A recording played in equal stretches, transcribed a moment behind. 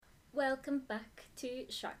welcome back to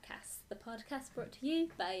Sharkcast, the podcast brought to you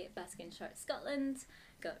by Basking Shark Scotland.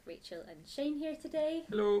 Got Rachel and Shane here today.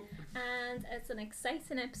 Hello. And it's an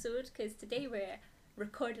exciting episode because today we're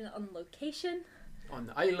recording on location. On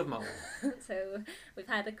the Isle of Mull. So we've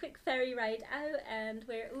had a quick ferry ride out and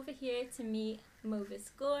we're over here to meet Mauvis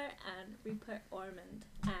Gore and Rupert Ormond,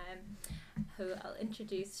 who I'll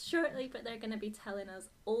introduce shortly, but they're going to be telling us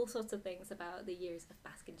all sorts of things about the years of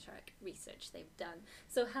basking shark research they've done.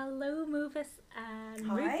 So hello Mauvis and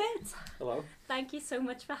Hi. Rupert. Hello. Thank you so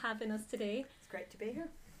much for having us today. It's great to be here.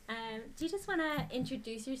 Do you just want to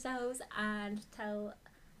introduce yourselves and tell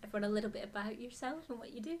everyone a little bit about yourself and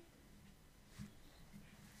what you do?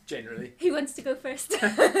 Generally. Who wants to go first?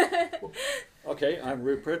 Okay, I'm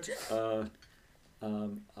Rupert.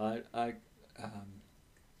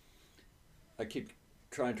 I keep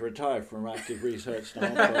trying to retire from active research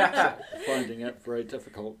now, but finding it very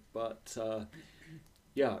difficult. But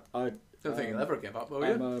yeah, I Don't think you'll ever give up, will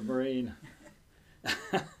I'm you? a marine.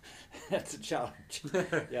 It's a challenge.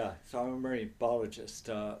 Yeah, so I'm a marine biologist,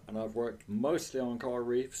 and I've worked mostly on coral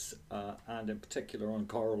reefs, and in particular on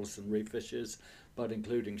corals and reef fishes, but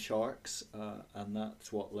including sharks, and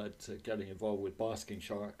that's what led to getting involved with basking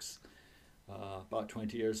sharks about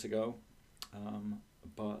 20 years ago.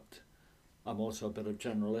 But I'm also a bit of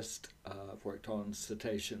generalist. I've worked on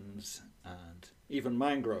cetaceans and even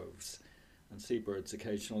mangroves and seabirds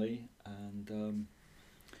occasionally, and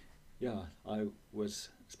yeah, I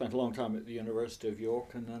spent a long time at the University of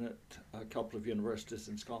York and then at a couple of universities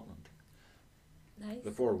in Scotland. Nice.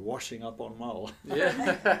 Before washing up on Mull.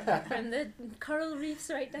 Yeah. From the coral reefs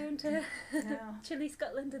right down to Yeah. chilly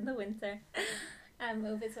Scotland in the winter.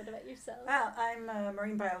 Mauvis, what about yourself? Well, I'm a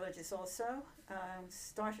marine biologist also.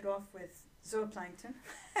 Started off with zooplankton,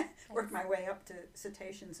 worked my way up to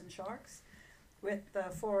cetaceans and sharks, with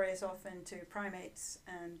forays off into primates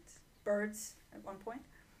and birds at one point.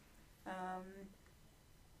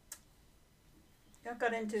 I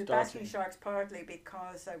got into basking sharks partly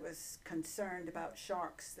because I was concerned about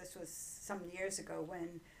sharks. This was some years ago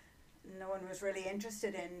when no one was really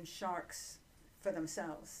interested in sharks for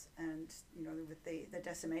themselves, and with the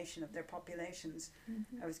decimation of their populations,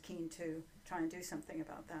 I was keen to try and do something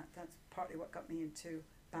about that. That's partly what got me into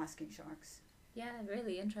basking sharks. Yeah,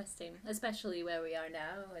 really interesting, especially where we are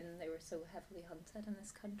now and they were so heavily hunted in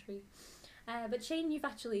this country. But Shane, you've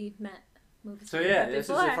actually met Mauvis So yeah, before. this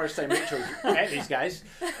is the first time Rachel's met these guys,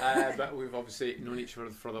 but we've obviously known each other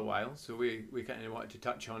for a while, so we kind of wanted to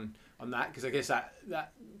touch on that, because I guess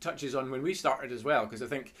that touches on when we started as well, because I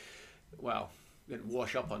think, well, didn't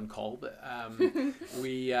wash up on Coll, but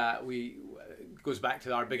we goes back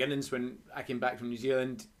to our beginnings when I came back from New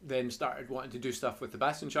Zealand, then started wanting to do stuff with the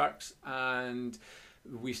basking sharks, and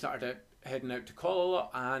we started heading out to Coll a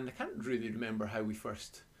lot, and I can't really remember how we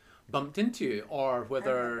first bumped into you, or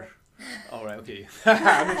whether... All right, okay.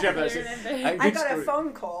 I'm not sure if that's I got a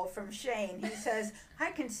phone call from Shane. He says, I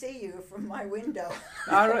can see you from my window.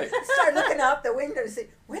 All right. I started looking out the window to see,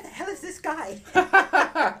 where the hell is this guy?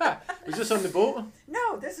 Was this on the boat?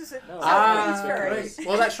 No, this is at South Right. Queensferry.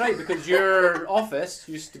 Well, that's right, because your office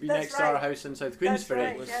used to be That's next to our right. house in South That's Queensferry.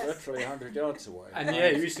 right. It was Yes. literally 100 yards away. And yeah,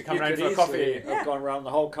 you used to come You round could for a easily coffee. have gone around the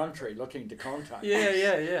whole country looking to contact Yeah, us.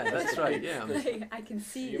 yeah, yeah, that's right, yeah. I can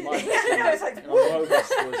see You you. might Yeah, I know, it's like,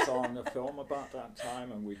 Mauvis was on the film about that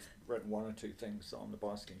time, and we'd written one or two things on the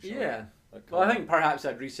basking shark. Yeah. that Well, I come think perhaps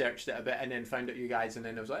I'd researched it a bit and then found out you guys, and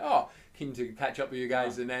then I was like, oh, keen to catch up with you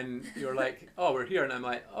guys, and then you were like, oh, we're here, and I'm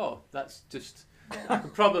like, oh, that's just... I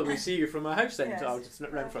could probably see you from my house then, so I was just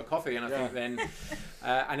round for a coffee, and I think then,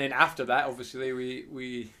 and then after that, obviously,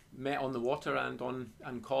 we met on the water and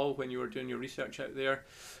on Coll when you were doing your research out there,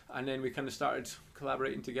 and then we kind of started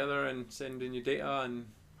collaborating together and sending you data and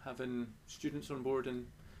having students on board and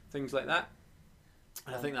things like that.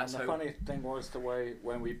 And I think that's and how... the funny thing was the way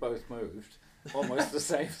when we both moved, almost the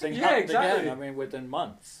same thing Yeah, happened exactly. again. I mean, within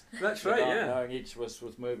months. That's right, without yeah. knowing each of us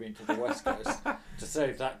was moving to the west coast to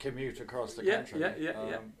save that commute across the Yeah, country.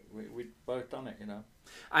 yeah. We'd both done it,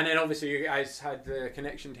 And then obviously you guys had the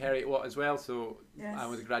connection to Heriot Watt as well, so Yes. I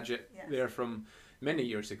was a graduate Yes. there from many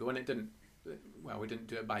years ago, and it didn't, well, we didn't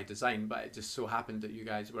do it by design, but it just so happened that you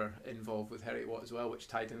guys were involved with Heriot Watt as well, which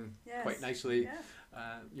tied in Yes. quite nicely, Yeah.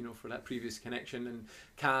 for that previous connection. And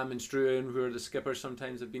Cam and Struan, who are the skippers,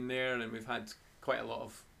 sometimes have been there, and we've had quite a lot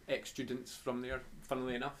of ex-students from there,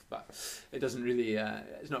 funnily enough, but it doesn't really,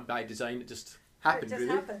 it's not by design, it just happened, It just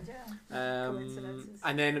really. happened, yeah. Coincidences.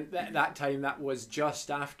 And then that time, that was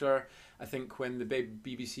just after, I think, when the big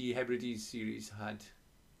BBC Hebrides series had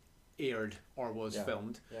aired or was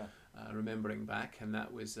filmed, Yeah. remembering back, and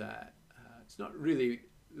that was, it's not really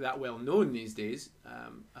that well known these days,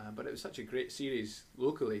 but it was such a great series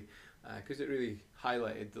locally because it really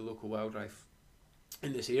highlighted the local wildlife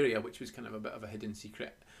in this area, which was kind of a bit of a hidden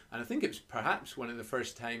secret. And I think it was perhaps one of the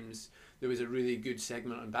first times there was a really good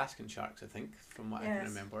segment on basking sharks, I think, from what I can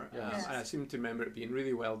remember. Yes. And I seem to remember it being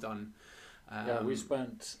really well done. We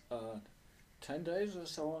spent 10 days or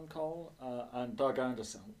so on Coll, and Doug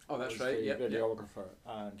Anderson was the videographer,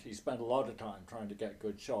 and he spent a lot of time trying to get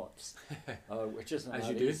good shots, which isn't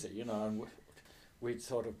that easy, you know. And we'd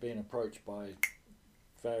sort of been approached by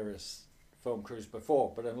various film crews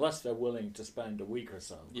before, but unless they're willing to spend a week or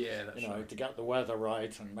so, to get the weather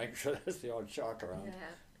right and make sure there's the odd shark around,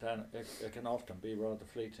 then it can often be rather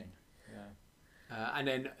fleeting. And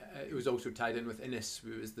then it was also tied in with Innes,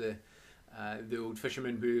 who was the old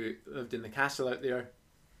fisherman who lived in the castle out there,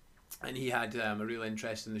 and he had a real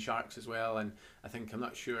interest in the sharks as well. And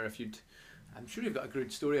I'm sure you've got a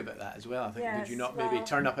good story about that as well. I think did you not maybe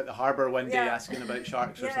turn up at the harbour one day asking about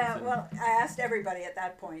sharks or something? Yeah, well, I asked everybody at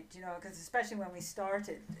that point, you know, because especially when we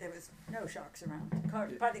started, there was no sharks around,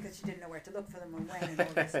 partly because you didn't know where to look for them and when and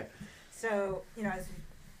all this. So, you know, as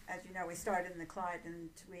you know, we started in the Clyde and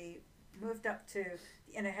we moved up to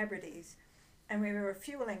the Inner Hebrides, and we were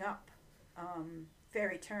fueling up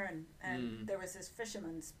Ferry Turn, and there was this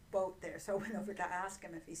fisherman's boat there, so I went over to ask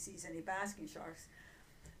him if he sees any basking sharks.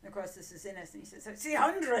 And of course, this is Innes, and he says, I see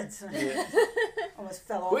hundreds. And almost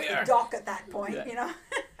fell off the dock at that point, you know.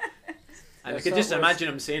 And I could just imagine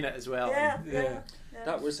him saying it as well. Yeah.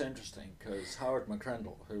 That was interesting because Howard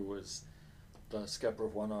McRindle, who was the skipper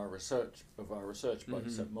of one of our research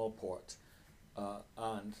boats at Millport,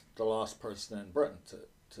 and the last person in Britain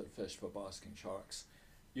to fish for basking sharks,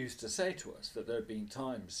 used to say to us that there had been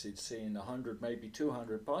times he'd seen 100, maybe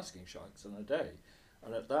 200 basking sharks in a day.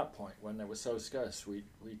 And at that point, when they were so scarce, we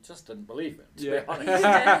just didn't believe it, to be honest.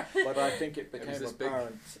 But I think it became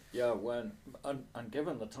apparent, when, and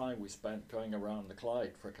given the time we spent going around the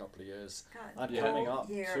Clyde for a couple of years, and coming up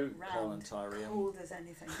to Colin cold as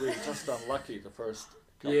anything. we were just unlucky the first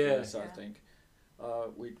couple of years, I think.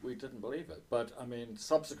 We didn't believe it. But, I mean,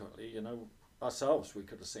 subsequently, you know, ourselves, we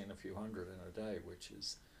could have seen a few hundred in a day, which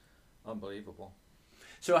is unbelievable.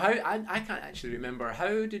 So I can't actually remember,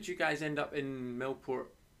 how did you guys end up in Millport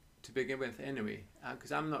to begin with anyway?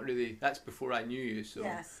 Because I'm not really, that's before I knew you, so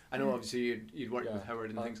I know obviously you'd worked with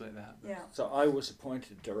Howard and things like that. Yeah. So I was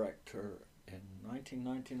appointed director in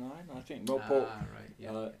 1999, I think. Millport,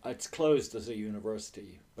 it's closed as a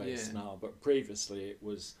university base now, but previously it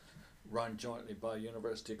was run jointly by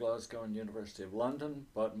University of Glasgow and University of London,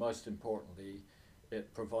 but most importantly,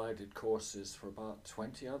 it provided courses for about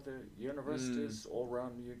 20 other universities all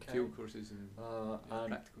around the UK. Field courses and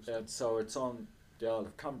practical stuff. So it's on the Isle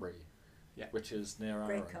of Cumbria, which is near Arran.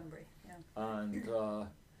 Great Cumbria, And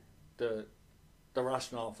the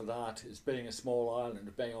rationale for that is being a small island,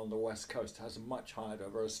 being on the west coast, has a much higher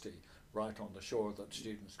diversity right on the shore that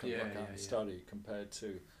students can look at and study compared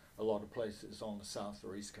to a lot of places on the south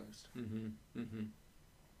or east coast.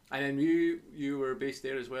 And then you were based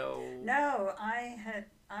there as well? No,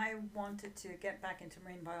 I wanted to get back into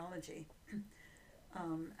marine biology,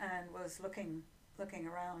 and was looking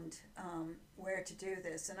around where to do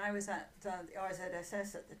this, and I was at the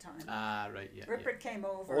RZSS at the time. Rupert came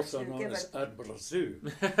over also to known give as Edinburgh Zoo.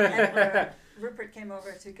 Rupert came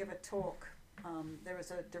over to give a talk. There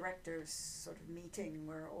was a directors sort of meeting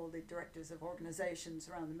where all the directors of organisations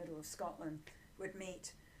around the middle of Scotland would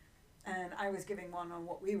meet. And I was giving one on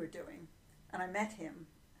what we were doing, and I met him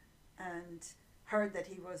and heard that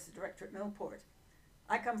he was the director at Millport.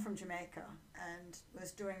 I come from Jamaica and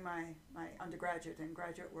was doing my undergraduate and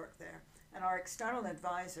graduate work there, and our external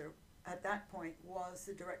advisor at that point was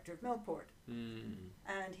the director of Millport.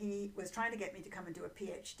 And he was trying to get me to come and do a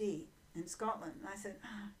PhD in Scotland, and I said,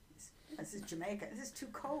 this is Jamaica, this is too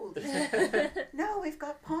cold. No, we've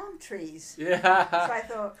got palm trees. So I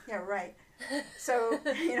thought, right. So,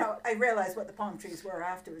 you know, I realised what the palm trees were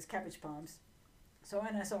after, was cabbage palms. So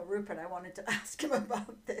when I saw Rupert, I wanted to ask him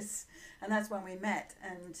about this. And that's when we met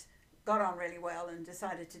and got on really well and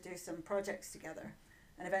decided to do some projects together.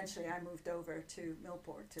 And eventually I moved over to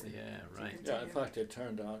Millport to in fact, it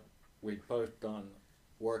turned out we'd both done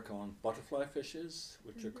work on butterfly fishes,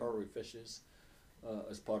 which are coral reef fishes,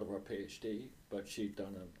 as part of our PhD, but she'd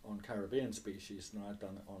done it on Caribbean species and I'd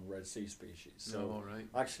done it on Red Sea species. So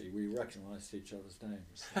actually we recognised each other's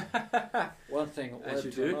names. One thing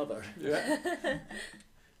led to another.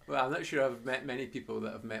 Well, I'm not sure I've met many people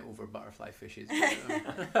that have met over butterfly fishes.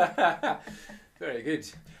 Very good.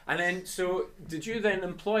 And then, so did you then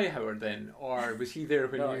employ Howard then, or was he there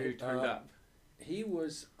when you turned up? He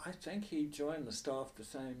was, I think he joined the staff the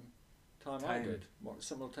same I did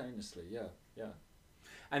simultaneously. Yeah.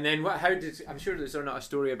 And then what? How did? I'm sure there's not a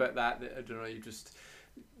story about that. That I don't know. You just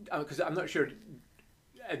because I'm not sure.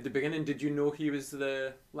 At the beginning, did you know he was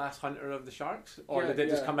the last hunter of the sharks, or did it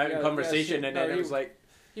just come out in conversation and then it was like?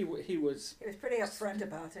 He was pretty upfront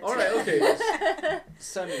about it. All right, okay.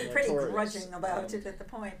 Pretty grudging about it at the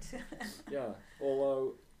point. Yeah,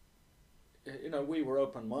 although, we were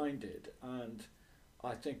open-minded, and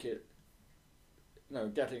I think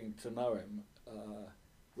getting to know him,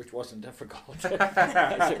 which wasn't difficult,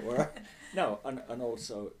 as it were. No, and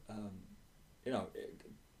also,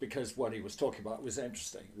 because what he was talking about was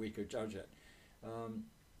interesting, we could judge it.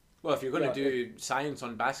 Well, if you're going to do science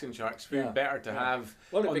on basking sharks, who better to have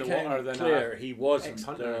on the water than clear he wasn't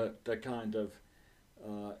the kind of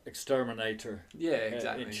exterminator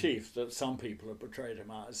exactly. in chief that some people have portrayed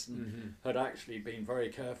him as, and had actually been very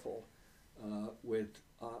careful with.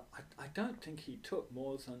 I don't think he took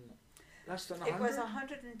more than less than 100. It was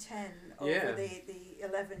 110 over the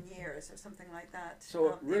 11 years or something like that.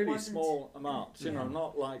 So really small amounts,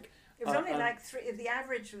 not like. It was only like 3. The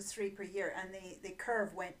average was 3 per year, and the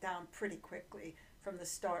curve went down pretty quickly from the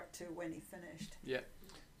start to when he finished.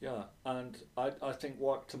 Yeah, and I think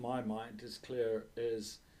what to my mind is clear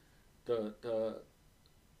is the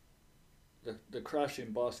crash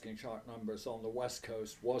in basking shark numbers on the west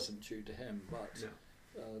coast wasn't due to him, but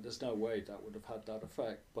there's no way that would have had that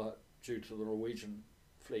effect, but due to the Norwegian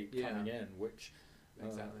fleet coming in, which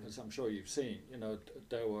as I'm sure you've seen,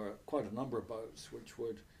 there were quite a number of boats which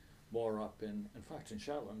would moor up in fact in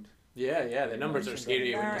Shetland. Yeah, the numbers are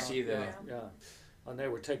scary when you see the and they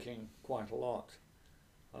were taking quite a lot.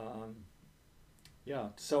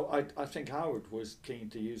 So I think Howard was keen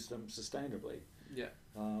to use them sustainably.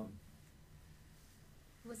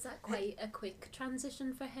 Was that quite a quick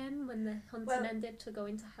transition for him when the hunting ended to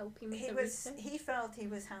going to help him with the research? He felt he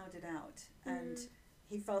was hounded out, and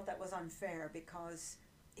he felt that was unfair because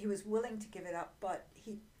he was willing to give it up, but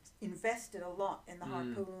he invested a lot in the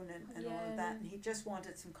harpoon and all of that, and he just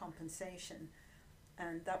wanted some compensation,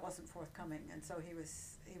 and that wasn't forthcoming, and so he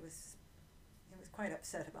was quite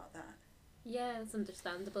upset about that. Yeah, it's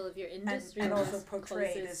understandable if your industry and also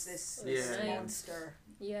portrayed as this monster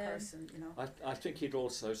person, I think he'd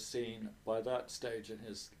also seen by that stage in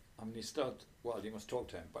his. I mean, you must talk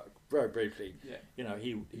to him, but very briefly,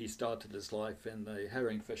 he started his life in the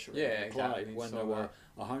herring fishery in Clyde when there were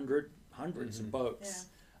hundreds of boats.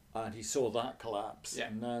 And he saw that collapse,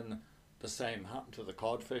 and then the same happened to the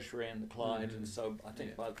cod fishery in the Clyde, and so I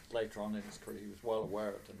think by later on in his career he was well aware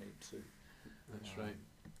of the need to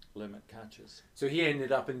limit catches. So he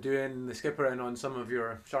ended up in doing the skippering on some of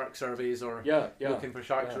your shark surveys, or looking for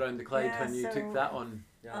sharks around the Clyde when you took that on.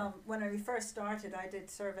 When I first started, I did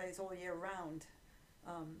surveys all year round,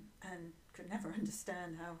 and could never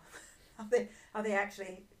understand how they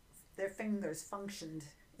actually their fingers functioned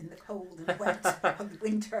in the cold and wet of the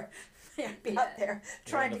winter. I'd be out there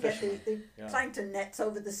trying to get the plankton nets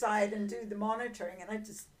over the side and do the monitoring, and I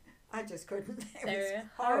just couldn't. They're a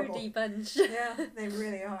horrible. hardy bunch. Yeah, they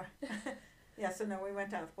really are. So no, we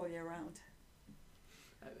went out all year round.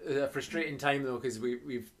 A frustrating time though, because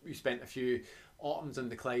we spent a few autumns on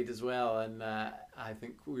the Clyde as well, and I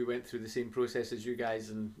think we went through the same process as you guys,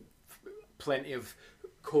 and plenty of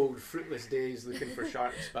cold, fruitless days looking for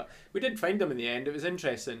sharks, but we did find them in the end. It was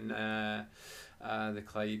interesting. The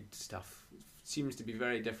Clyde stuff seems to be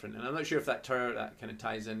very different, and I'm not sure if that kind of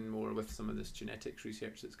ties in more with some of this genetics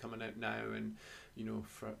research that's coming out now, and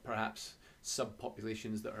for perhaps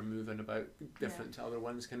subpopulations that are moving about different to other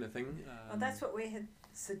ones, kind of thing. Well, that's what we had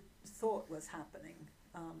thought was happening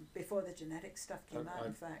before the genetic stuff came out.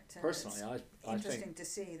 In fact, personally, I interesting think to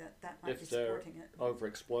see that might be if they're supporting it.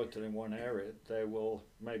 overexploited in one area, they will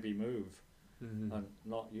maybe move and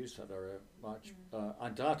not use that area much.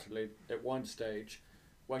 Undoubtedly, at one stage,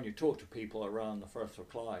 when you talk to people around the Firth of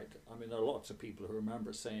Clyde, I mean, there are lots of people who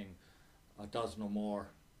remember seeing a dozen or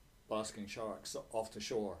more basking sharks off the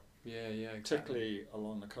shore. Exactly. Particularly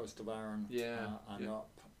along the coast of Arran and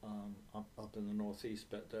up in the northeast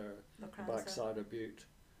bit there, the backside of Butte.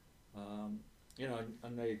 And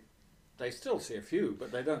they still see a few,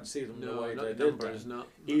 but they don't see them the way they did then.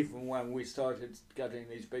 Even when we started getting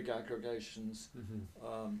these big aggregations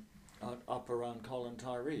up around Coll and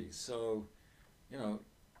Tyree. So,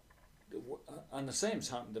 and the same's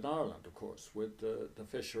happened in Ireland, of course, with the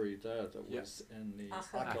fishery there that was in the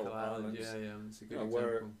Achill Islands, that's a good example.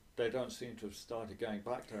 where they don't seem to have started going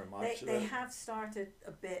back there much. They have started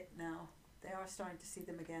a bit now. They are starting to see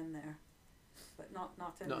them again there, but not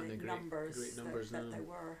in the great numbers that they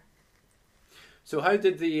were. So how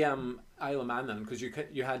did the Isle of Man then? Because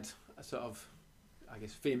you had a sort of I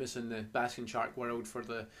guess, famous in the basking shark world for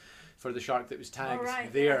the shark that was tagged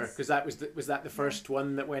right, there, yes. because was that the first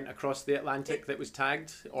one that went across the Atlantic that was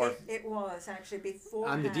tagged, or it was actually before,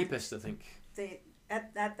 and the deepest, I think.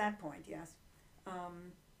 At that point, yes.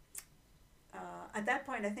 At that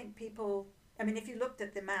point, I think people. I mean, if you looked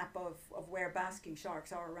at the map of where basking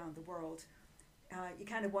sharks are around the world, you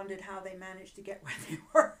kind of wondered how they managed to get where they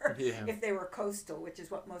were. Yeah. If they were coastal, which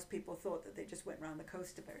is what most people thought, that they just went around the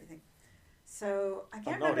coast of everything. So I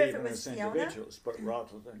can't remember if it was not even as individuals, but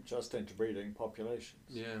rather than just interbreeding populations.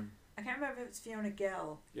 Yeah. I can't remember if it was Fiona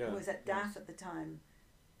Gell, who was at DAF at the time.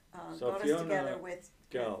 So got Fiona us together with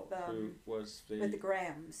Gell, who was with the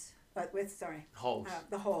Grahams, Halls.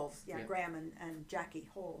 the Halls, Yeah. Graham and Jackie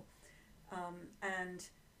Hall,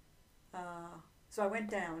 so I went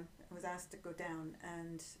down. I was asked to go down,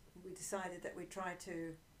 and we decided that we'd try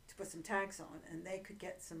to put some tags on, and they could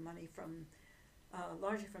get some money from,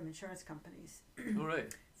 largely from insurance companies. All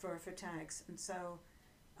right. for tags, and so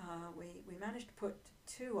we managed to put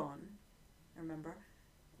 2 on. I remember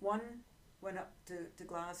one went up to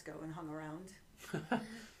Glasgow and hung around.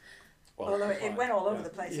 Although it went all over the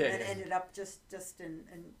place, and then ended up just in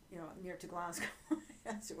near to Glasgow,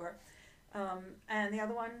 as it were. And the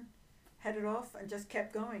other one headed off and just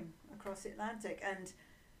kept going across the Atlantic. And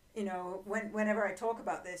whenever I talk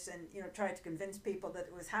about this and try to convince people that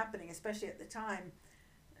it was happening, especially at the time,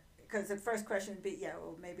 because the first question would be,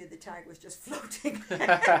 well, maybe the tag was just floating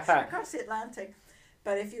across the Atlantic.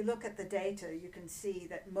 But if you look at the data, you can see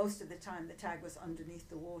that most of the time the tag was underneath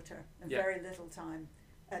the water, and very little time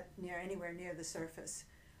anywhere near the surface.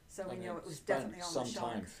 So we know it was definitely on the shark.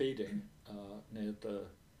 Some time feeding near the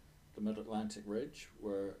mid-Atlantic ridge,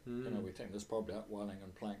 where we think there's probably upwelling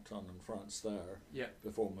and plankton and fronts there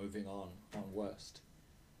before moving on west.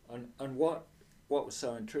 And what was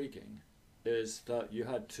so intriguing is that you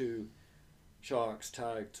had 2 sharks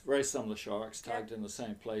tagged, very similar sharks tagged in the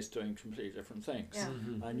same place, doing completely different things. Yeah.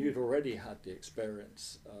 Mm-hmm. And you'd already had the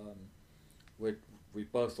experience. We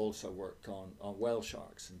both also worked on whale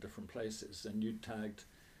sharks in different places, and you tagged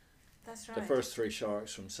That's right. the first 3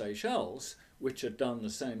 sharks from Seychelles, which had done the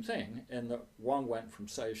same thing, in that one went from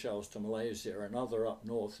Seychelles to Malaysia, another up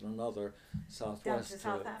north, and another southwest down to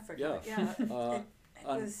South Africa. It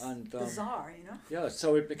was bizarre, Yeah,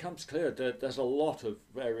 so it becomes clear that there's a lot of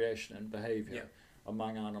variation in behaviour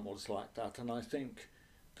among animals like that, and I think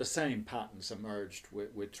the same patterns emerged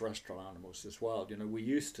with terrestrial animals as well. We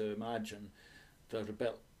used to imagine that a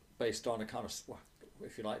bit based on a kind of,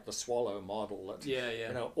 if you like, the swallow model,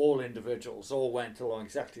 that all individuals all went along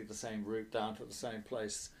exactly the same route down to the same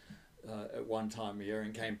place at one time of year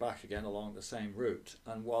and came back again along the same route.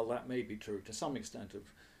 And while that may be true to some extent of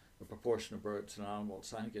the proportion of birds and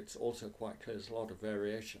animals, I think it's also quite clear there's a lot of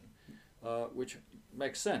variation, which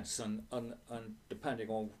makes sense. And depending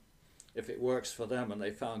on if it works for them and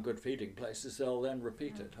they found good feeding places, they'll then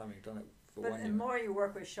repeat it, having done it for 1 year. But the more you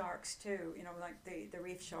work with sharks too, like the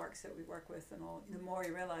reef sharks that we work with and all, the more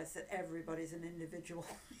you realise that everybody's an individual.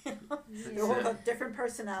 They all have different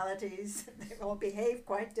personalities. They all behave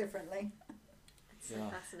quite differently. It's so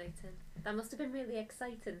fascinating. That must have been really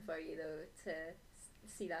exciting for you, though, to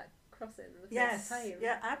see that crossing the first time.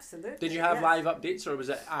 Yeah, absolutely. Did you have live updates, or was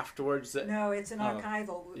it afterwards? No, it's an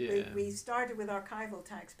archival. We started with archival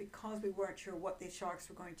tags because we weren't sure what these sharks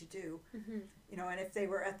were going to do. Mm-hmm. And if they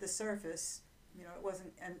were at the surface, it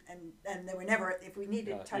wasn't, and they were never, if we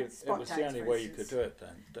needed spot tags, it was the only way you could do it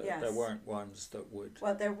then. There weren't ones that would.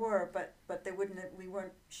 Well, there were, but they wouldn't. We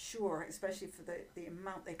weren't sure, especially for the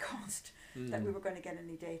amount they cost, that we were going to get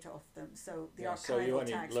any data off them. So the archival tags so you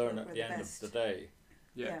only learn were at the end best. of the day.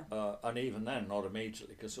 Yeah. And even then, not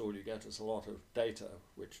immediately, because all you get is a lot of data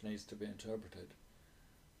which needs to be interpreted.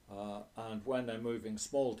 And when they're moving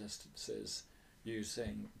small distances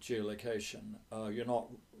using geolocation, you're not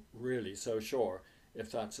really so sure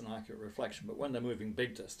if that's an accurate reflection. But when they're moving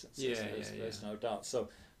big distances, there's no doubt. So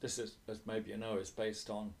this is, as maybe you know, is based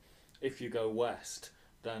on, if you go west,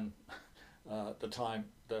 then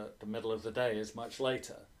the middle of the day is much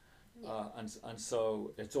later. And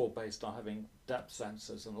so it's all based on having depth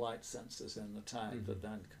sensors and light sensors in the tag that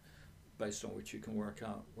then, based on which you can work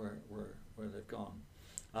out where they've gone.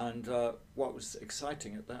 And what was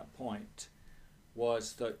exciting at that point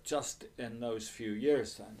was that just in those few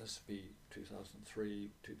years then, this would be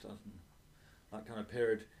 2003, 2000, that kind of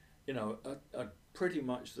period, at pretty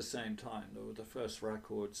much the same time, there were the first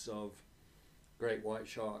records of great white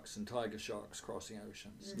sharks and tiger sharks crossing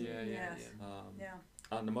oceans.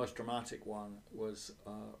 And the most dramatic one was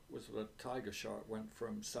that a tiger shark went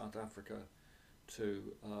from South Africa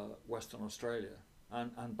to Western Australia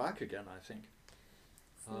and back again, I think.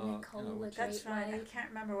 Nicole, you know, the which That's great right. I white. can't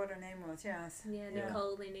remember what her name was. Yes. Yeah,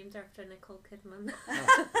 Nicole. They named her after Nicole Kidman.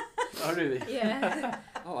 Oh, really? Yeah.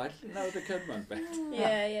 Oh, I didn't know the Kidman bit.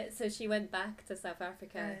 Yeah. So she went back to South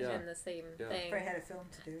Africa Yeah. in the same Yeah. thing, They had a film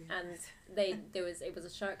to do. and it was a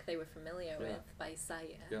shark they were familiar Yeah. with by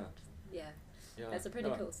sight. Yeah. And yeah, Yeah. it's a pretty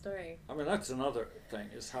cool story. I mean, that's another thing,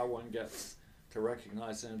 is how one gets to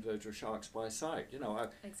recognise individual sharks by sight. You know,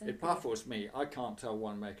 Exactly. it baffles me. I can't tell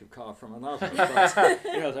one make of car from another. But,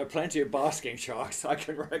 you know, there are plenty of basking sharks I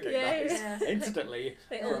can recognise Yeah. instantly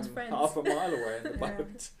The old from friends. half a mile away in the Yeah.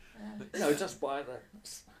 boat. Yeah. You know, just by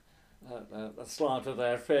the slant of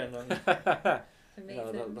their fin and you know, the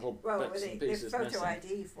Amazing. little Well, bits and the pieces photo missing.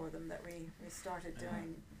 ID for them that we started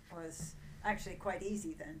doing was actually quite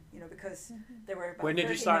easy then, you know, because there were about When did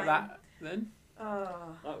you start 39 that then?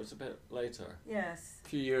 Oh, That was a bit later. yes. A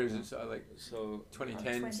few years, it's sort of like So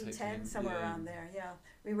 2010. 2010, somewhere around there, yeah.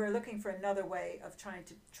 We were looking for another way of trying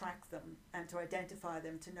to track them and to identify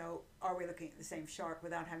them, to know, are we looking at the same shark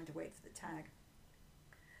without having to wait for the tag.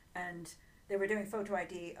 And they were doing photo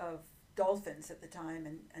ID of dolphins at the time,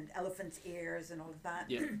 and elephants' ears and all of that.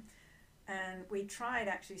 Yeah. And we tried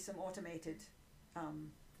actually some automated,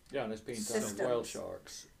 yeah, and it's been done Systems. with whale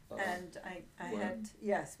sharks. and I where- had,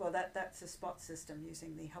 yes, well that's a spot system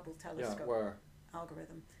using the Hubble Yeah, telescope where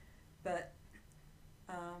algorithm, but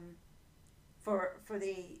for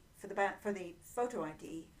the photo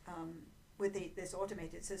ID with this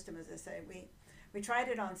automated system, as I say, we tried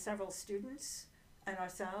it on several students and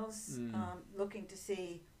ourselves, looking to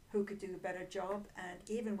see who could do a better job, and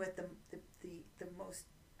even with the most,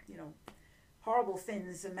 you know, horrible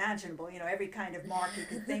fins imaginable, you know, every kind of mark you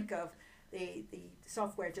could think of, the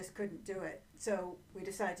software just couldn't do it. So we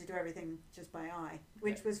decided to do everything just by eye,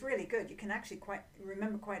 which was really good. You can actually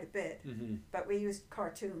remember quite a bit. Mm-hmm. But we used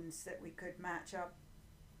cartoons that we could match up,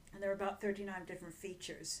 and there are about 39 different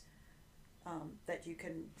features that you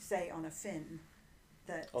can say on a fin.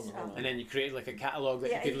 That And then you create like a catalogue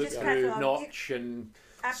that Yeah, you you could look just through, catalogue- notch and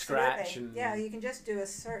absolutely, scratch and yeah, you can just do a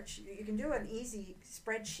search. You can do an easy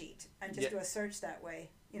spreadsheet and just Yeah. do a search that way,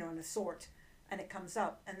 you know, and a sort, and it comes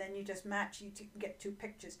up, and then you just match. You get two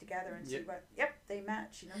pictures together and see Yep. what. Yep, they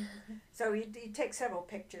match. You know, so you take several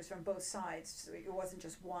pictures from both sides, so it wasn't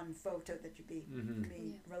just one photo that you'd be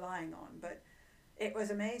Yeah. relying on. But it was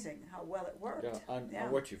amazing how well it worked. yeah,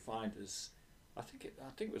 and what you find is, I think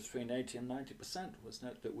it was between 80 and 90%,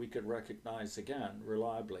 wasn't it, that we could recognise again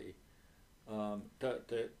reliably.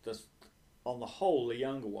 The on the whole, the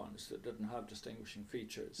younger ones that didn't have distinguishing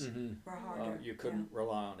features, Were harder. you couldn't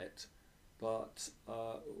rely on it. But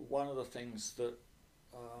one of the things that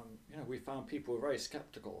you know, we found people were very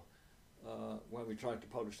sceptical when we tried to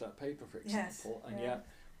publish that paper, for example, and yet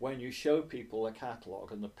when you show people a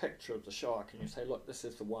catalogue and the picture of the shark, and you say, look, this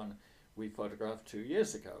is the one we photographed 2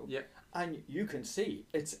 years ago, Yep. and you can see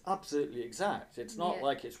it's absolutely exact. It's not Yeah.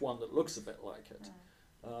 like it's one that looks a bit like it,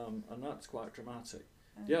 and that's quite dramatic.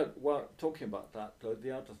 Yeah, well, talking about that,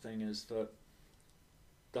 the other thing is that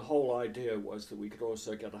the whole idea was that we could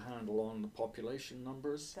also get a handle on the population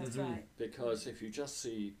numbers, That's Mhm. right. because if you just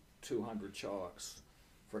see 200 sharks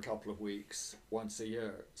for a couple of weeks once a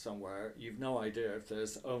year somewhere, you've no idea if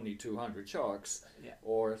there's only 200 sharks, Yeah.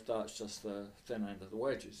 or if that's just the thin end of the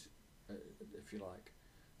wedges, if you like.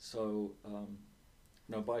 So, you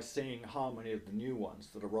know, by seeing how many of the new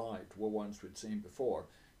ones that arrived were ones we'd seen before,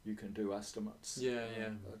 you can do estimates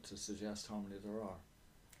Yeah. to suggest how many there are.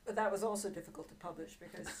 But that was also difficult to publish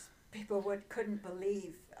because people couldn't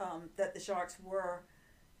believe that the sharks were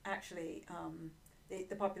actually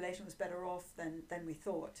the population was better off than we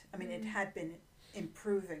thought. I mean, it had been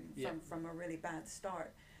improving Yeah. from a really bad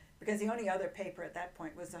start, because the only other paper at that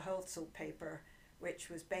point was the Holzel paper, which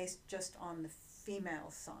was based just on the female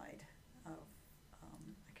side of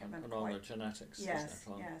I can't remember And on quite. the genetics, Yes, isn't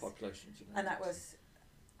it? On yes. population genetics. And that was,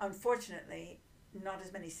 unfortunately, not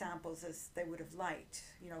as many samples as they would have liked,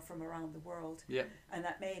 you know, from around the world. Yeah. And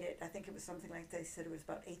that made it, I think it was something like, they said it was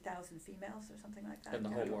about 8,000 females or something like that. In the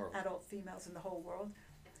whole world. Adult females in the whole world.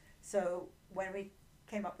 So when we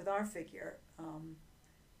came up with our figure,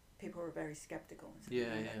 people were very skeptical and said, Yeah,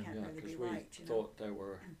 "No, yeah. that can't Yeah, really be because we right, you know." thought they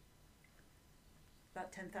were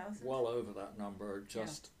About 10,000? well over that number,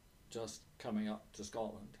 just coming up to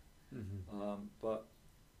Scotland. Mm-hmm. But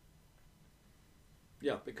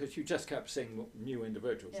yeah, because you just kept seeing new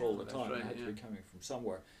individuals Yeah. all the That's time. right, They had to yeah. be coming from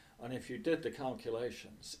somewhere. And if you did the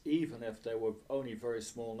calculations, even if there were only very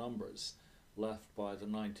small numbers left by the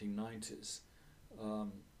 1990s,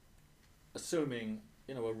 assuming,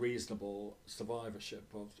 you know, a reasonable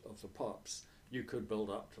survivorship of the pups, you could build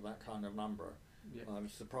up to that kind of number.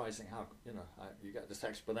 It's surprising how you get this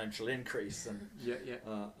exponential increase and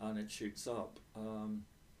and it shoots up.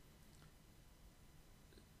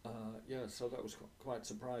 So that was quite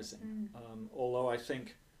surprising. Although I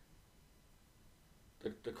think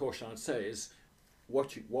the caution I'd say is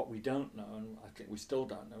what we don't know, and I think we still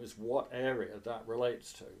don't know, is what area that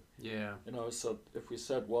relates to. Yeah. So if we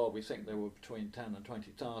said, well, we think there were between 10 and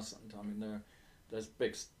 20,000, I mean, there's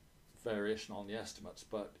big variation on the estimates,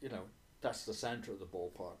 but that's the centre of the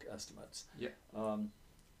ballpark estimates. Yeah.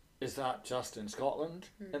 Is that just in Scotland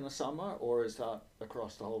in the summer, or is that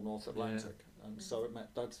across the whole North Atlantic? Yeah. And so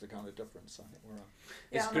that's the kind of difference I think we're on.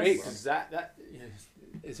 It's great because that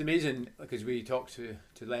it's amazing, because we talked to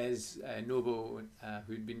Les Noble,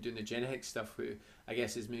 who'd been doing the genetics stuff, who I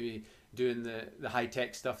guess is maybe doing the high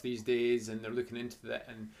tech stuff these days, and they're looking into that,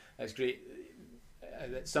 and it's great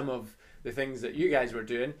that some of the things that you guys were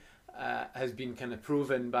doing has been kind of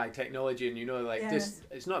proven by technology, and just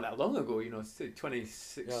it's not that long ago, it's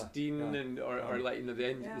 2016 or like the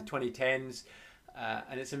end of the 2010s,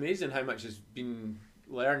 and it's amazing how much has been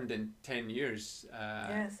learned in 10 years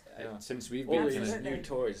since we've been. All these new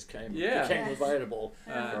toys became available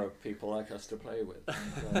for people like us to play with.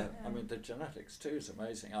 And, I mean, the genetics too is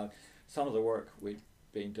amazing. Some of the work we've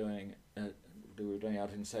been doing, we were doing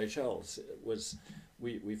out in Seychelles, was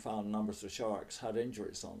we found numbers of sharks had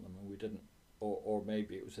injuries on them, and we didn't, or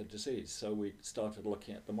maybe it was a disease. So we started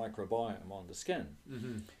looking at the microbiome on the skin.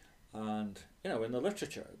 And in the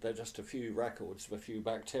literature, there are just a few records of a few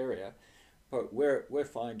bacteria, but we're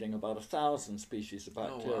finding about 1,000 species of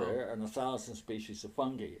bacteria and 1,000 species of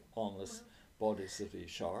fungi on the bodies of these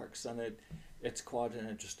sharks, and it's quite an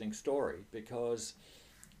interesting story, because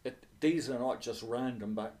these are not just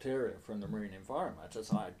random bacteria from the marine environment,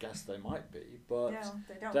 as I guess they might be, but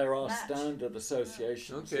there are standard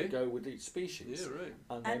associations that go with each species,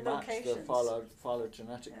 and they match the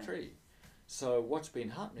phylogenetic tree. So what's been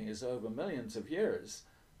happening is, over millions of years,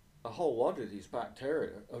 a whole lot of these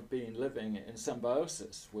bacteria have been living in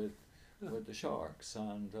symbiosis with the sharks.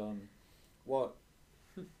 And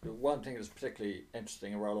one thing that's particularly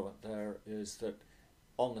interesting and relevant there is that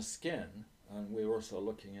on the skin, and we're also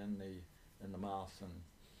looking in the mouth and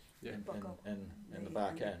in the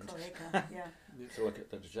back end to look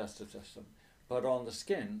at the digestive system. But on the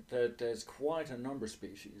skin, there's quite a number of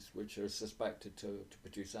species which are suspected to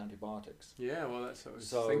produce antibiotics. Yeah, well, that's what I was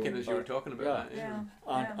thinking as you were talking about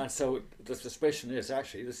that. And so the suspicion is,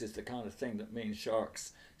 actually, this is the kind of thing that means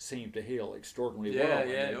sharks seem to heal extraordinarily well when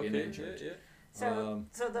they've been injured. So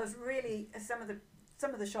there's really some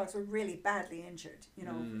of the sharks were really badly injured,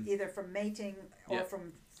 either from mating or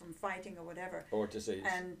from fighting or whatever. Or disease.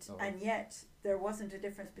 And yet there wasn't a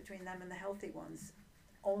difference between them and the healthy ones.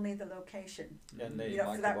 Only the location,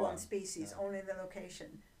 for that one species, only the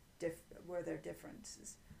location were there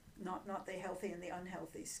differences, not the healthy and the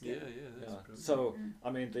unhealthy skin. That's so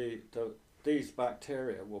I mean, these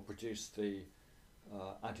bacteria will produce the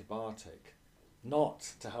antibiotic, not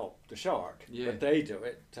to help the shark, but they do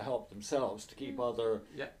it to help themselves, to keep other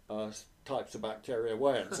types of bacteria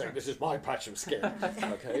away, and saying, this is my patch of skin.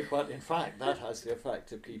 But in fact that has the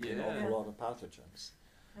effect of keeping an awful lot of pathogens.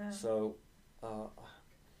 So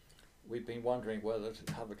we've been wondering whether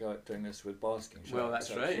to have a go at doing this with basking sharks. Well,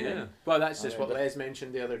 that's right, Well, that's just what Les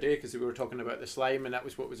mentioned the other day, because we were talking about the slime, and that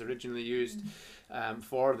was what was originally used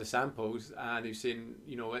for the samples. And he was saying,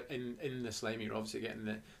 in the slime, you're obviously getting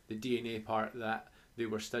the DNA part that they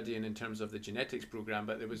were studying in terms of the genetics program,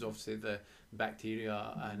 but there was obviously the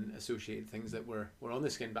bacteria and associated things that were on the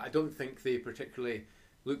skin. But I don't think they particularly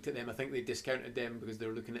looked at them. I think they discounted them because they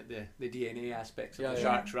were looking at the DNA aspects of the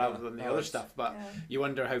sharks rather than the other stuff. But you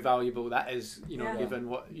wonder how valuable that is, given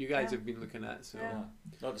what you guys have been looking at. So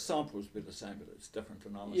the samples be the same, but it's different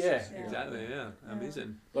analysis. Exactly.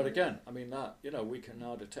 Amazing. But again, I mean, that we can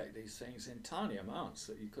now detect these things in tiny amounts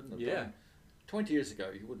that you couldn't have done 20 years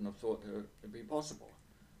ago. You wouldn't have thought it would be possible.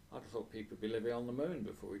 I'd have thought people would be living on the moon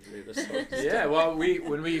before we could do this sort of stuff. Well,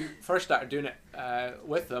 when we first started doing it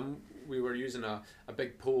with them, we were using a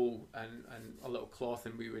big pole and a little cloth,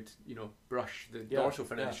 and we would brush the dorsal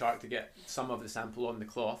fin of the shark to get some of the sample on the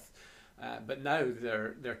cloth. But now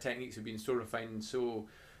their techniques have been so refined, so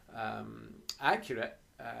accurate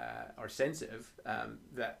or sensitive,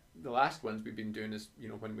 that the last ones we've been doing is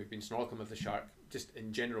when we've been snorkeling with the shark, just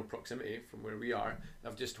in general proximity from where we are,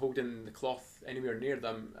 of just holding the cloth anywhere near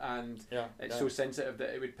them, and it's so sensitive that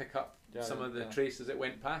it would pick up some of the trace as it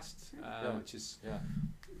went past, which is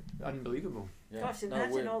unbelievable. Gosh,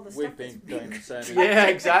 imagine all the stuff we've been doing the same.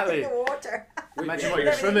 Exactly. In the water. Imagine what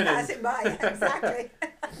you're swimming in. Passing by. Exactly.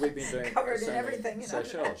 we've been doing covered the in same everything, you know.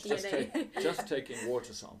 Seychelles, DNA. just taking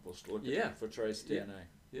water samples to look at for trace Yeah. DNA.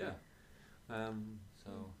 Yeah.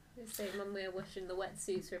 So The same when we were washing the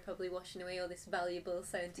wetsuits, we're probably washing away all this valuable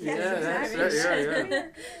scientific Yes, Yeah,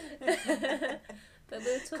 exactly. yeah. But we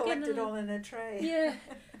were talking Collected all in a tray. yeah,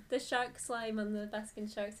 the shark slime on the Basking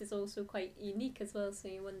sharks is also quite unique as well, so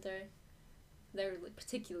you wonder, they're like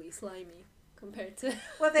particularly slimy compared to...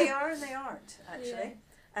 Well, they are and they aren't, actually. Yeah.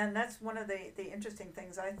 And that's one of the interesting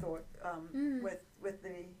things I thought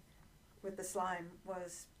with the slime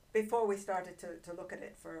was, before we started to look at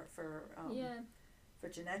it for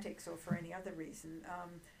genetics or for any other reason,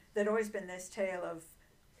 there'd always been this tale of,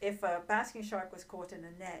 if a basking shark was caught in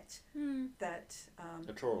a net, that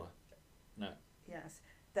a trawler. No. yes,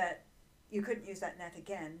 that you couldn't use that net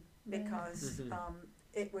again because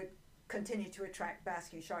it would continue to attract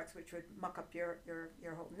basking sharks, which would muck up your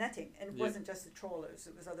whole netting. And it wasn't just the trawlers;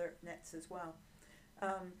 it was other nets as well.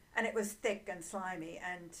 And it was thick and slimy.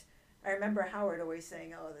 And I remember Howard always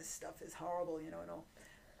saying, "Oh, this stuff is horrible," you know, and all.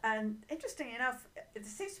 And interesting enough, it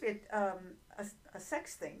seems to be a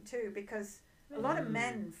sex thing too, because a lot of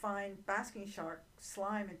men find basking shark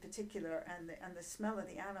slime in particular, and the smell of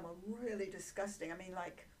the animal really disgusting. I mean,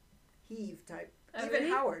 like heave type. Oh, Even really?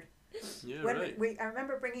 Howard. Yeah, When right. I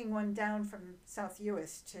remember bringing one down from South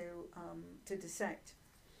Uist to dissect.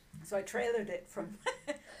 So I trailered it from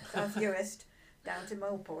South Uist down to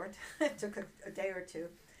Mulport. It took a day or two,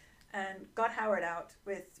 and got Howard out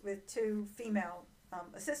with two female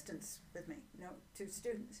assistants with me, you know, two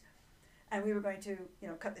students, and we were going to, you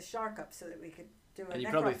know, cut the shark up so that we could do a And you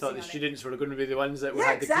probably necropsy thought the on it. students were going to be the ones that Yeah,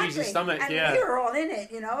 had the exactly. queasy stomach. And Yeah. we were all in it,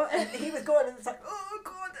 you know, and he was going, and it's like, oh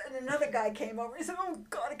God, and another guy came over, he said, oh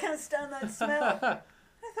God, I can't stand that smell. I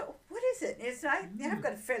thought, what is it? It's I have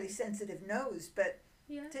got a fairly sensitive nose, but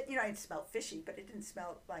Yeah. you know, it smelled fishy, but it didn't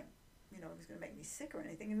smell like, you know, it was going to make me sick or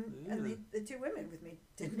anything. And the two women with me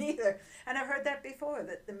didn't either. And I've heard that before,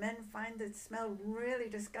 that the men find the smell really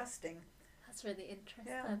disgusting. That's really interesting.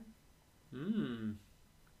 Yeah.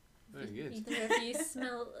 Very good. Either of you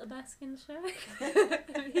smell a Basking shark?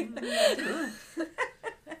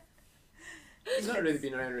 He's not really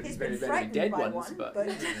been around He's very been many frightened dead by ones, one, but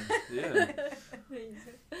but- yeah.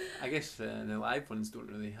 I guess the live ones don't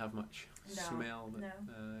really have much No, smell, but no.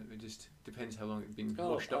 it just depends how long it's been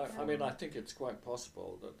Oh, washed up for. I mean, I think it's quite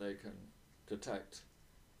possible that they can detect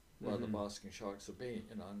where the basking sharks have been,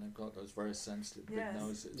 you know, and they've got those very sensitive big Yes.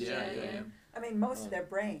 noses. Yeah. I mean, most of their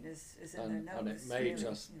brain is in their nose. And it may really,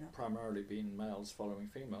 just you know. primarily be males following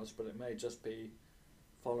females, but it may just be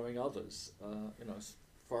following others, you know,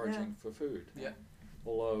 foraging for food. Yeah.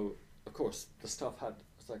 Although, of course, the stuff had,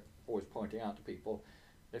 as I'm always pointing out to people,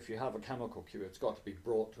 if you have a chemical cue, it's got to be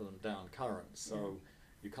brought to them down current, so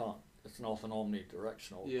you can't, it's not an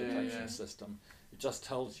omnidirectional detection system. It just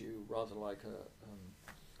tells you, rather like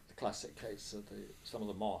the classic case of some of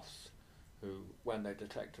the moths, who, when they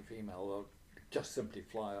detect a female, they'll just simply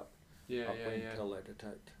fly upwind till they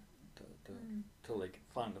detect, till they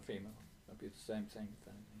find the female. That'd be the same thing, if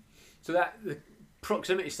anything. So the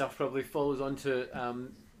proximity stuff probably follows on to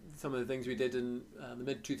some of the things we did in the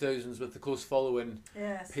mid-2000s with the close following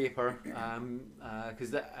paper,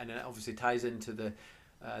 because that, and it obviously ties into the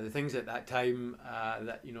things at that time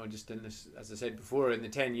that, you know, just in this, as I said before, in the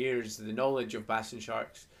 10 years, the knowledge of basking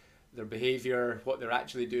sharks, their behaviour, what they're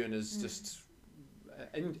actually doing is just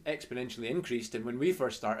exponentially increased. And when we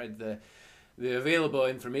first started, the available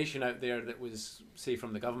information out there that was, say,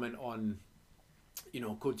 from the government on, you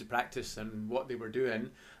know, codes of practice and what they were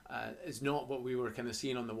doing is not what we were kind of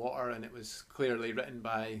seeing on the water, and it was clearly written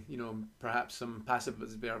by, you know, perhaps some passive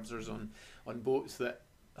observers on boats that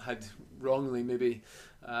had wrongly maybe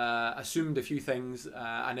assumed a few things,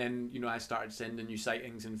 and then, you know, I started sending you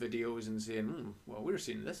sightings and videos and saying, well, we're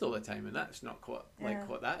seeing this all the time, and that's not quite like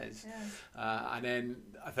what that is. And then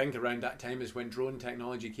I think around that time is when drone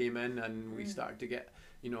technology came in, and we started to get,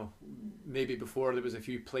 you know, maybe before there was a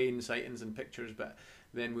few plane sightings and pictures, but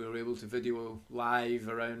then we were able to video live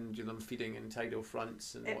around, you know, feeding in tidal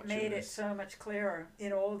fronts and it made it so much clearer, you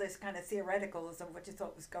know, all this kind of theoreticals of what you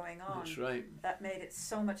thought was going on. That's right. That made it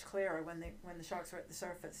so much clearer when the sharks were at the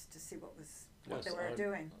surface to see what they were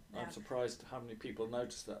doing. I'm surprised how many people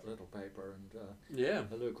noticed that little paper,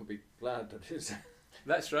 and Luke will be glad that his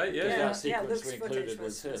that's right. that sequence Luke's we included footage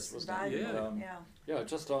was his, wasn't valuable. it?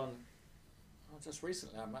 Just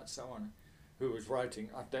recently I met someone who was writing.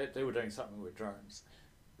 They were doing something with drones,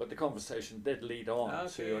 but the conversation did lead on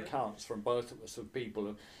to accounts from both of us of people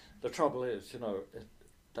who, the trouble is, you know,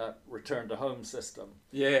 that return to home system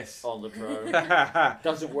on the drone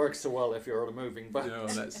doesn't work so well if you're on a moving boat. No,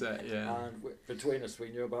 that's it. Yeah. And between us, we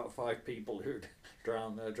knew about 5 people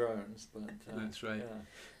drown their drones. But that's right. Yeah.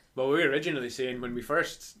 Well, we were originally saying when we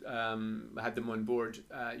first had them on board,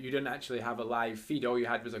 you didn't actually have a live feed. All you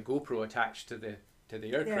had was a GoPro attached to the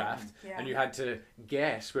aircraft, and you had to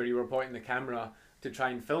guess where you were pointing the camera to try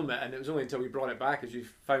and film it. And it was only until we brought it back as you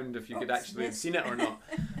found if you could actually have seen it or not.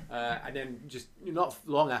 And then just not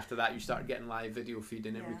long after that, you started getting live video feed,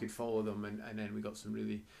 and then we could follow them, and then we got some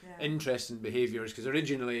really interesting behaviours. Because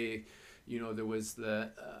originally, you know, there was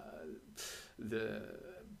the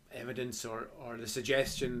evidence or the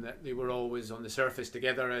suggestion that they were always on the surface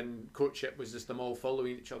together, and courtship was just them all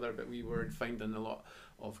following each other, but we were finding a lot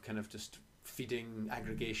of kind of just feeding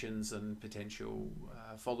aggregations and potential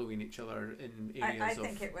following each other in areas I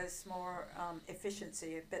think it was more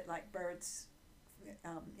efficiency, a bit like birds,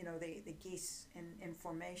 you know, the geese in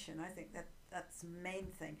formation. I think that's the main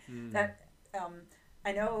thing. That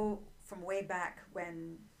I know from way back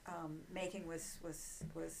when mating was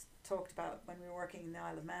talked about when we were working in the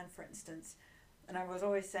Isle of Man, for instance, and I was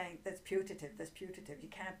always saying that's putative, you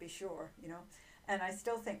can't be sure, you know. And I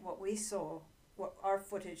still think what we saw, what our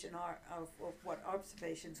footage and of what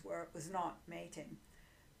observations were, was not mating.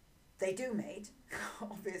 They do mate,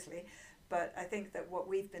 obviously, but I think that what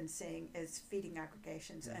we've been seeing is feeding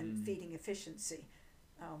aggregations and feeding efficiency,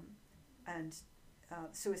 and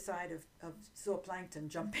suicide of zooplankton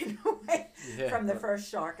jumping away from the first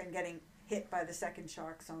shark and getting hit by the second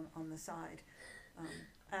sharks on the side.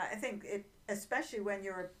 I think it, especially when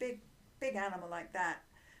you're a big animal like that,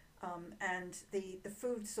 and the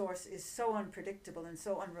food source is so unpredictable and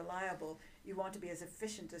so unreliable, you want to be as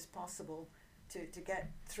efficient as possible to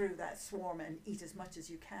get through that swarm and eat as much as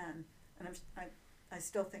you can. And I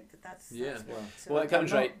still think that's what, well, it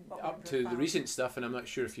comes right up to the recent stuff, and I'm not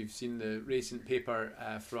sure if you've seen the recent paper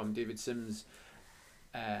from David Sims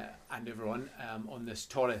and everyone on this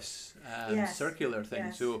torus circular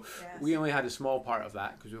thing. So we only had a small part of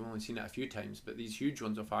that because we've only seen it a few times, but these huge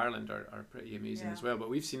ones off Ireland are pretty amazing as well. But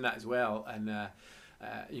we've seen that as well, and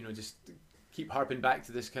you know, just keep harping back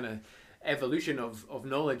to this kind of evolution of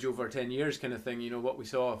knowledge over 10 years kind of thing. You know, what we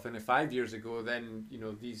saw kind of 5 years ago, then, you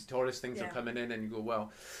know, these torus things are coming in, and you go,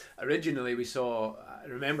 well, originally we saw, I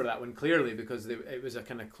remember that one clearly because it was a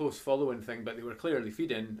kind of close following thing, but they were clearly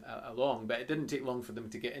feeding along, but it didn't take long for them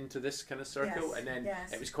to get into this kind of circle, and then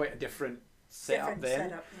it was quite a different setup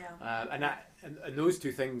then. And those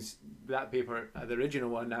two things, that paper, the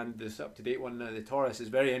original one and this up-to-date one, the torus, is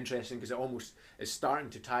very interesting because it almost is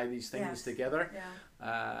starting to tie these things together,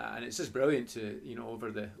 and it's just brilliant to, you know,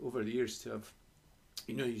 over the years to have,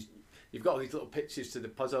 you know, you've got all these little pieces to the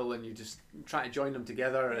puzzle, and you just try to join them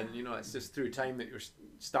together, and you know, it's just through time that you're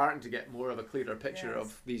starting to get more of a clearer picture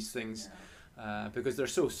of these things. Because they're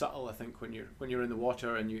so subtle, I think, when you're in the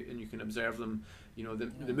water and you can observe them, you know,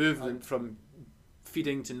 the movement from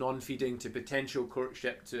feeding to non-feeding to potential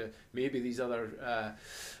courtship to maybe these other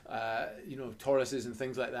you know, toruses and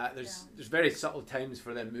things like that. There's very subtle times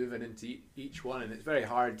for them moving into each one, and it's very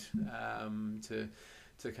hard to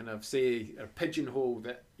kind of say or pigeonhole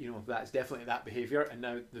that, you know, that's definitely that behaviour, and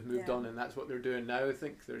now they've moved on and that's what they're doing now. I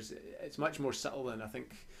think it's much more subtle than I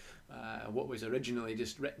think what was originally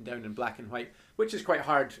just written down in black and white, which is quite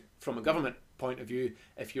hard from a government point of view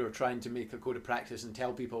if you're trying to make a code of practice and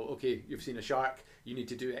tell people, okay, you've seen a shark, you need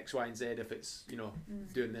to do X, Y, and Z if it's, you know,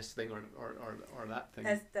 doing this thing or that thing.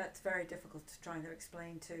 That's very difficult to try to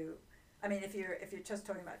explain to. I mean, if you're just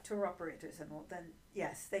talking about tour operators and all, then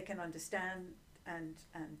yes, they can understand and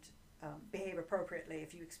behave appropriately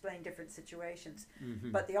if you explain different situations.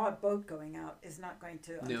 But the odd boat going out is not going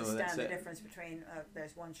to understand the difference between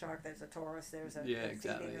there's one shark, there's a torus, there's a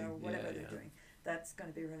feeding or whatever they're doing. That's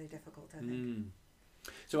going to be really difficult, I think.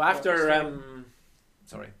 So after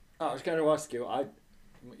sorry, I was going to ask you,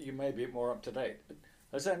 you may be more up to date.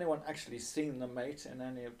 Has anyone actually seen the mate in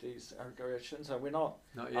any of these aggregations? Are we not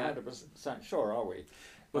 100% sure, are we?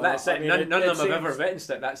 Well, that's it. None of them have ever witnessed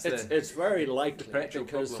it. It's very likely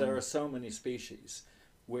because there are so many species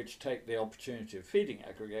which take the opportunity of feeding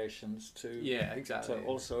aggregations to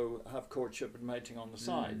also have courtship and mating on the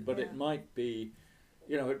side. But it might be,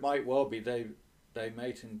 you know, it might well be they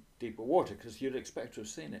mate in deeper water because you'd expect to have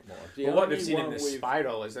seen it more. Well, what they've seen in the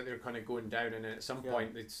spiral is that they're kind of going down, and then at some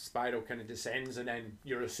point the spiral kind of descends, and then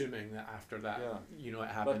you're assuming that after that, you know, it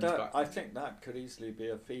happens. But I think that could easily be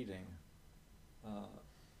a feeding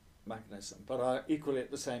mechanism. But equally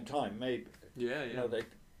at the same time, maybe you know,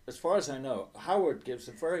 as far as I know, Howard gives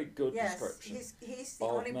a very good description. He's the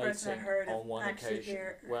only person I heard on one occasion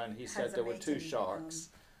when he said there were two sharks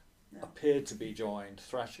appeared to be joined,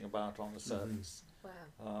 thrashing about on the surface.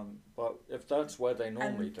 Wow. But if that's where they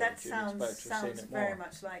normally do, you'd expect to have seen it more. Very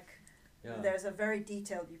much like Yeah. There's a very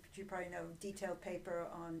detailed, you probably know, detailed paper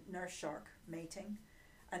on nurse shark mating,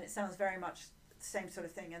 and it sounds very much the same sort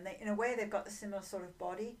of thing. And they, in a way, they've got the similar sort of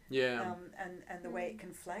body, and the way it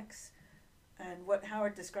can flex. And what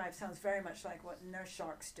Howard described sounds very much like what nurse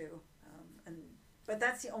sharks do. But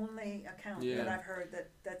that's the only account that I've heard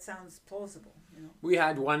that sounds plausible. You know, we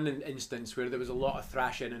had one instance where there was a lot of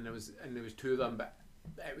thrashing, and there was two of them, but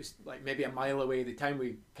it was like maybe a mile away. The time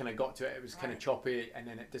we kind of got to it, it was kind of choppy, and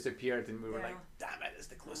then it disappeared, and we were like, "Damn it, it's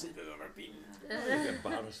the closest we've ever been."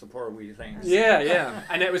 Embarrass the poor wee things. Yeah,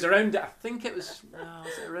 and it was around. I think it was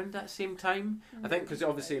it around that same time? I think because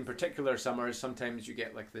obviously in particular summers, sometimes you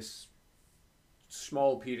get like this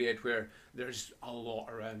small period where there's a lot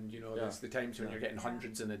around. You know, there's the times when you're getting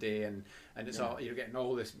hundreds in a day, and it's all, you're getting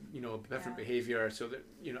all this, you know, different behaviour. So that,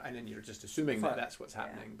 you know, and then you're just assuming that that's what's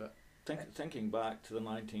happening, but. Thinking back to the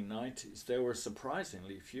 1990s, there were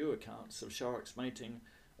surprisingly few accounts of sharks mating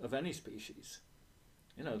of any species.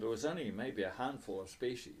 You know, there was only maybe a handful of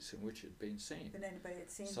species in which it had been seen. But anybody had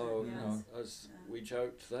seen so, them, you know, as we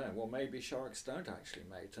joked then, well, maybe sharks don't actually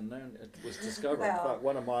mate. And then it was discovered, in fact,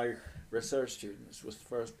 one of my research students was the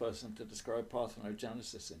first person to describe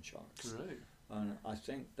parthenogenesis in sharks. Right. And I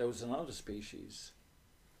think there was another species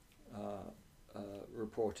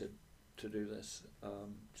reported to do this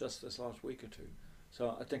just this last week or two.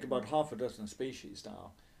 So I think about half a dozen species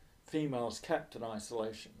now, females kept in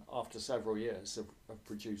isolation after several years have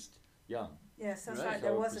produced young. Yes, that's Right. right.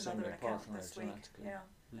 There So was presumably another account this week. parthenogenetically. Yeah.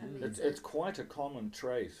 It's quite a common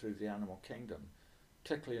trait through the animal kingdom,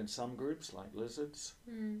 particularly in some groups like lizards.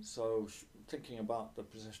 So thinking about the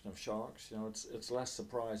position of sharks, you know, it's less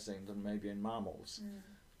surprising than maybe in mammals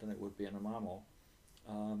than it would be in a mammal.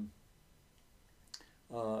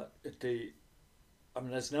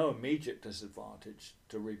 There's no immediate disadvantage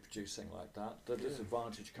to reproducing like that. The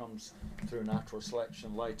disadvantage comes through natural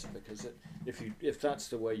selection later, because if that's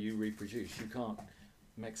the way you reproduce, you can't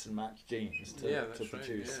mix and match genes to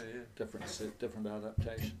produce different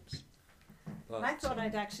adaptations. But I thought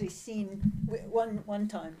I'd actually seen one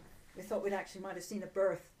time. We thought we'd actually might have seen a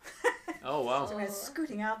birth. Oh wow! So I was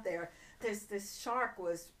scooting out there. This shark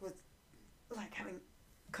was like having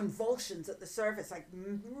convulsions at the surface, like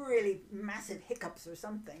really massive hiccups or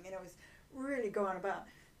something. You know, it was really going about.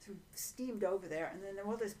 So we steamed over there, and then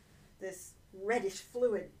all this reddish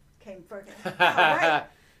fluid came further. Right.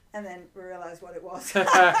 And then we realised what it was. It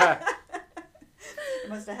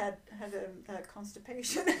must have had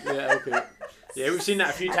constipation. Yeah, okay. Yeah, we've seen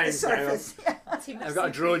that a few times now. I've got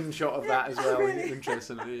a drone shot of that as well. Really?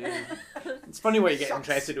 Interestingly, it's funny why you get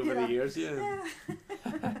interested over the years.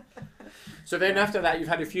 So then after that, you've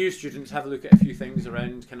had a few students have a look at a few things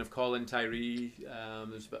around kind of Coll and Tyree.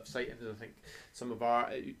 There's a bit of sightings, I think, some of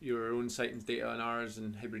your own sightings data and ours,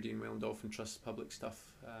 and Hebrides Whale and Dolphin Trust public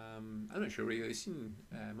stuff. I'm not sure really seen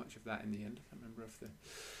much of that in the end. I can't remember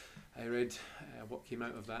I read what came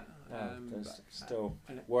out of that. There's still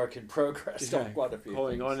work in progress on quite a few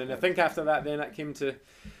going things. on, and I think after that, then it came to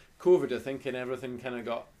COVID. I think, and everything kind of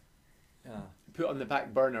got put on the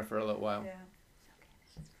back burner for a little while. Yeah.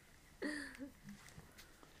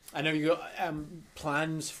 I know you got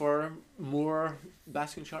plans for more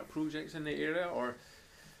basking shark projects in the area, or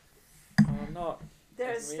not.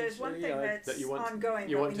 There's one thing that's that you want, ongoing,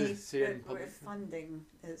 you but want we to need see in public. with funding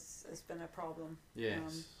has been a problem.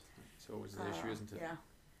 Yes, it's always the issue, isn't it? Yeah,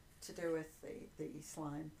 to do with the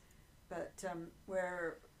slime, but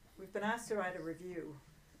we've been asked to write a review,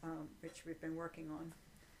 which we've been working on.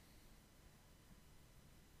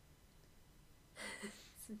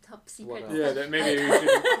 Some top secret. Yeah, that maybe we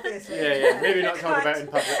should. Maybe not talk about in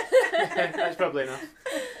public. That's probably enough.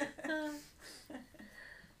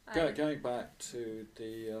 Going back to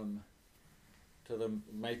the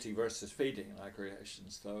mating versus feeding in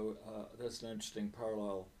aggregations, though, there's an interesting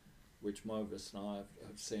parallel which Mauvis and I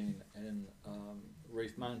have seen in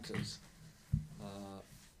reef mantas,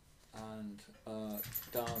 and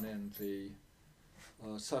down in the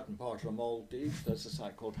southern part of the Mull Deep, there's a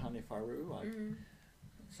site called Hanifaru.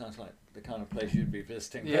 Sounds like the kind of place you'd be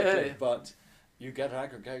visiting, but you get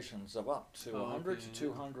aggregations of up to 100 to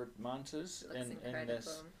 200 mantas in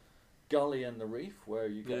this gully in the reef where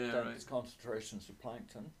you get dense concentrations of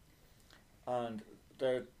plankton. And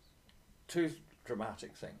there are two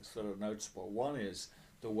dramatic things that are noticeable. One is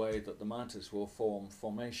the way that the mantas will form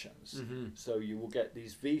formations. So you will get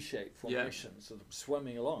these V-shaped formations of them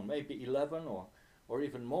swimming along, maybe 11 or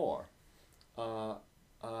even more,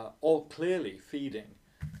 all clearly feeding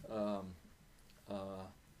and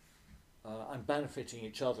benefiting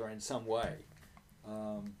each other in some way.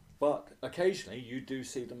 But occasionally you do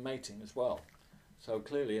see them mating as well. So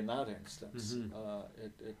clearly in that instance,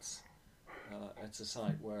 it's a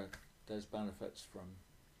site where there's benefits from.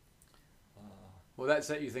 Well, that's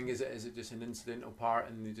it. You think is it just an incidental part,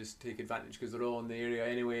 and they just take advantage because they're all in the area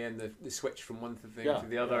anyway, and the switch from one thing to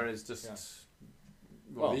the other is just. Yeah.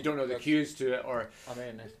 Well, you don't know the cues to it, or. I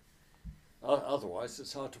mean, otherwise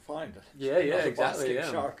it's hard to find it. Yeah, exactly.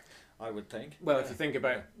 Basking shark, I would think. Well, if you think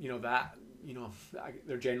about that.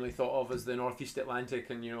 They're generally thought of as the Northeast Atlantic,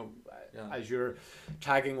 and as your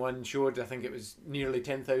tagging one showed, I think it was nearly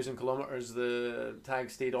 10,000 kilometres the tag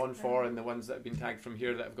stayed on for, and the ones that have been tagged from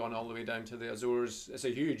here that have gone all the way down to the Azores, it's a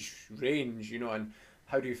huge range, and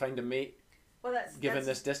how do you find a mate given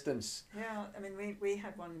this distance? Yeah, I mean, we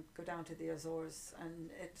had one go down to the Azores, and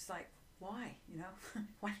it's like, why,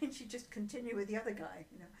 why didn't you just continue with the other guy,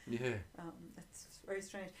 Yeah. It's very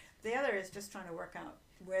strange. The other is just trying to work out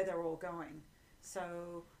where they're all going.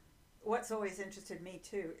 So what's always interested me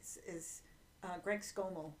too is Greg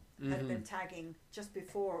Scommel had been tagging just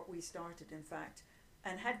before we started, in fact,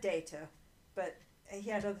 and had data, but he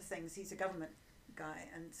had other things. He's a government guy,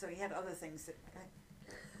 and so he had other things that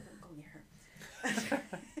don't go near her.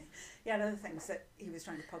 He had other things that he was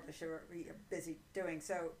trying to publish or busy doing.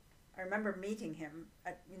 So I remember meeting him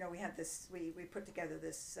at, we had this, we put together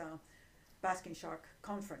this basking shark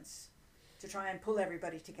conference to try and pull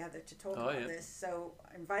everybody together to talk about this. So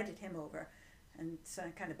I invited him over, and so I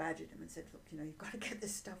kind of badgered him and said, look, you've got to get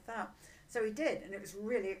this stuff out. So he did, and it was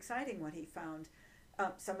really exciting what he found.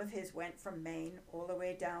 Some of his went from Maine all the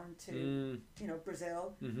way down to,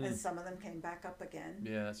 Brazil, and some of them came back up again.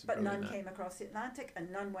 Yeah, that's but none came across the Atlantic,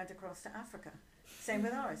 and none went across to Africa. Same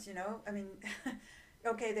with ours, I mean,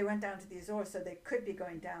 okay, they went down to the Azores, so they could be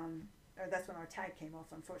going down, or that's when our tag came off,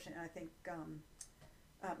 unfortunately. I think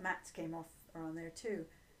Matt's came off around there too.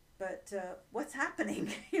 But what's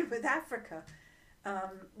happening with Africa?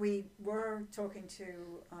 We were talking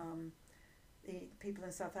to the people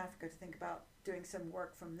in South Africa to think about doing some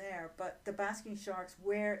work from there, but the basking sharks,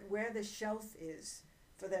 where the shelf is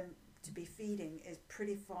for them to be feeding, is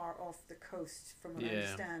pretty far off the coast from what I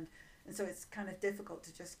understand. And so it's kind of difficult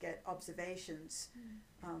to just get observations.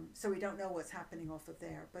 So we don't know what's happening off of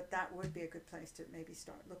there, but that would be a good place to maybe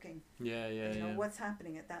start looking. What's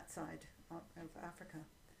happening at that side of Africa.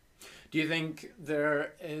 Do you think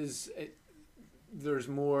there's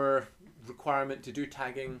more requirement to do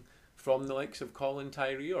tagging from the likes of Colin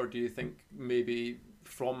Tyree, or do you think maybe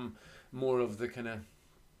from more of the kind of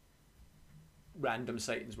random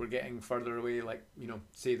sightings we're getting further away, like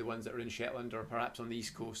say the ones that are in Shetland or perhaps on the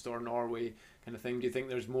East Coast or Norway kind of thing? Do you think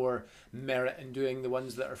there's more merit in doing the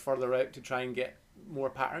ones that are further out to try and get more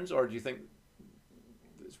patterns, or do you think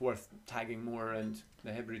it's worth tagging more and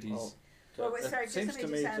the Hebrides? Well, sorry, just let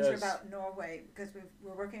me just answer about Norway, because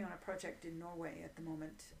we're working on a project in Norway at the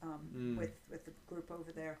moment with the group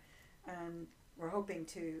over there, and we're hoping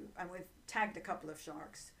to, and we've tagged a couple of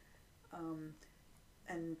sharks,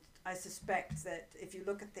 and I suspect that if you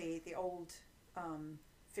look at the old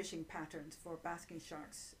fishing patterns for basking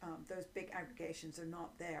sharks, those big aggregations are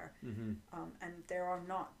not there, and there are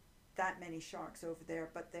not that many sharks over there,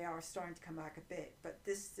 but they are starting to come back a bit. But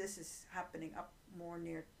this is happening up more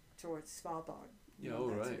near towards Svalbard,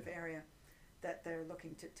 that sort of area that they're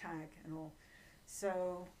looking to tag and all.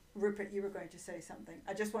 So Rupert, you were going to say something.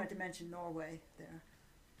 I just wanted to mention Norway there.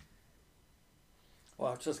 Well,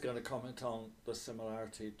 I was just going to comment on the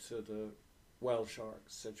similarity to the whale shark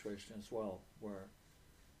situation as well, where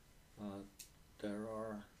there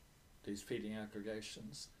are these feeding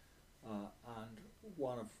aggregations, and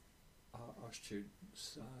one of our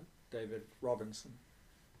students, David Robinson,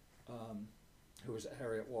 who was at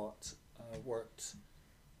Heriot-Watt, worked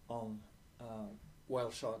on whale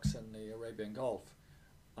sharks in the Arabian Gulf,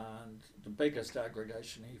 and the biggest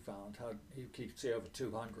aggregation he found he could see over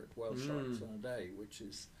 200 whale sharks in a day, which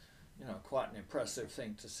is quite an impressive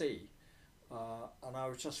thing to see. And I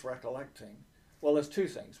was just recollecting, well, there's two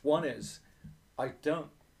things. One is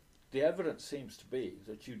the evidence seems to be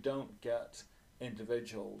that you don't get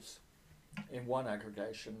individuals in one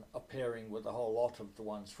aggregation appearing with a whole lot of the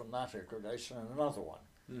ones from that aggregation in another one.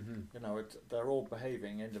 They're all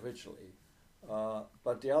behaving individually.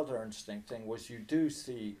 But the other interesting thing was you do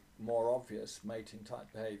see more obvious mating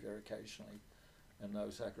type behaviour occasionally in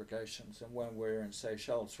those aggregations. And when we're in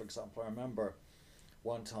Seychelles, for example, I remember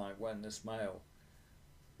one time when this male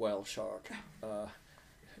whale shark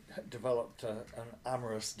developed an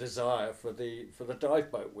amorous desire for the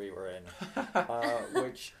dive boat we were in,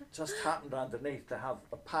 which just happened underneath to have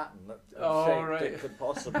a pattern that could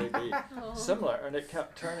possibly be similar, and it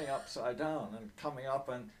kept turning upside down and coming up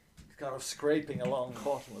and kind of scraping along the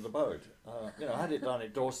bottom of the boat. You know, had it done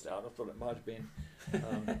at doorstep, I thought it might have been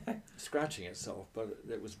scratching itself, but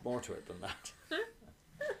it was more to it than that.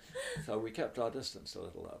 So we kept our distance a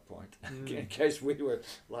little at that point, in case we were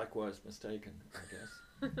likewise mistaken, I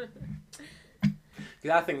guess.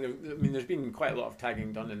 Because I think, there's been quite a lot of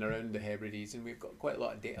tagging done in around the Hebrides, and we've got quite a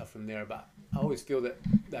lot of data from there, but I always feel that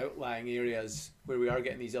the outlying areas where we are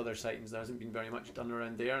getting these other sightings, there hasn't been very much done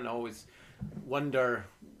around there, and I always wonder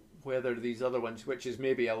whether these other ones, which is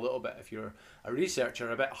maybe a little bit, if you're a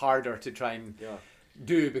researcher, a bit harder to try and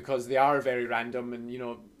do, because they are very random, and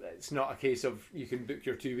it's not a case of you can book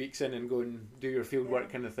your 2 weeks in and go and do your field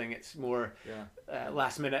work kind of thing. It's more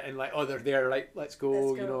last minute and like, oh, they're there, like let's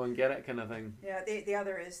go, and get it kind of thing. Yeah, the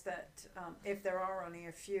other is that if there are only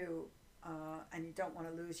a few and you don't want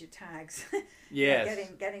to lose your tags,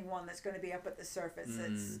 getting one that's going to be up at the surface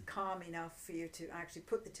that's calm enough for you to actually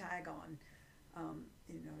put the tag on,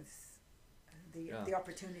 the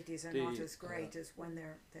opportunities are not as great as when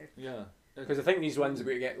they're Because I think these ones that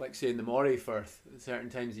we get, like say in the Moray Firth, at certain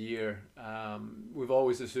times of year, we've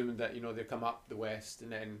always assumed that they come up the west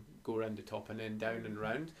and then go around the top and then down and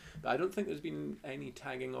round. But I don't think there's been any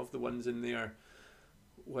tagging of the ones in there.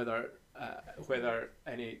 Whether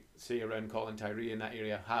any, say around Colin Tyree in that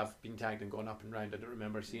area, have been tagged and gone up and round. I don't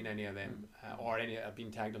remember seeing any of them, or any that have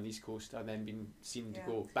been tagged on the East Coast and then been seen to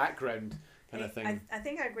go back round kind of thing. I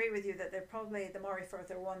think I agree with you that they're probably the Moray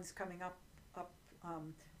Firth are ones coming up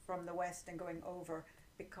from the west and going over,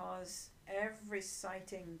 because every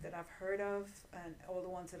sighting that I've heard of and all the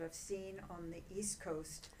ones that I've seen on the East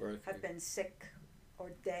Coast have been sick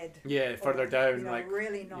or dead. Yeah, further down, like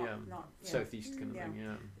really not southeast kind of thing.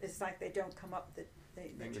 Yeah, it's like they don't come up the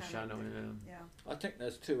channel. I think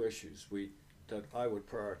there's two issues that I would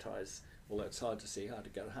prioritise. Well, it's hard to see how to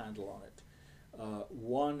get a handle on it.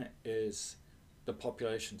 One is the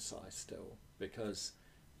population size still, because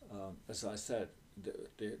as I said,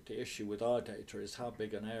 the issue with our data is how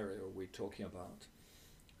big an area are we talking about,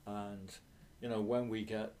 and when we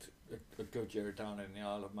get a good year down in the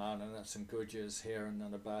Isle of Mull, and that's some good years here and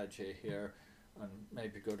then a bad year here, and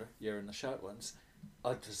maybe a good year in the Shetlands,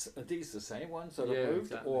 are these the same ones that have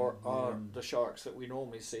moved, or are the sharks that we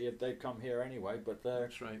normally see, if they come here anyway, but they're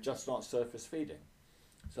just not surface feeding?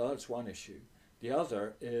 So that's one issue. The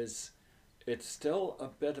other is it's still a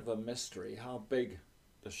bit of a mystery how big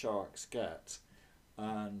the sharks get.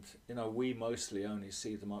 And we mostly only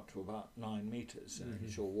see them up to about 9 meters in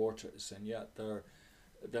inshore waters, and yet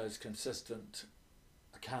there's consistent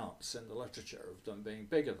accounts in the literature of them being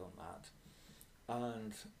bigger than that.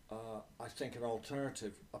 And I think an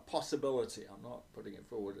alternative, a possibility, I'm not putting it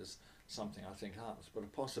forward as something I think happens, but a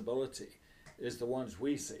possibility is the ones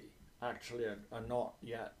we see actually are not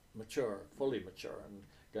yet mature, fully mature and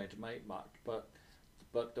going to mate much, but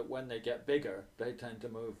that when they get bigger, they tend to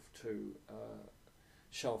move to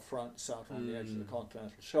shelf fronts out on the edge of the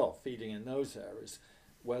continental shelf, feeding in those areas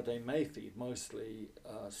where they may feed mostly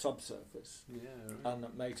subsurface. And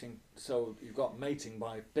mating, so you've got mating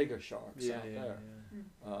by bigger sharks out there.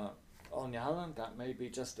 On the island, that may be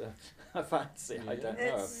just a fancy, I don't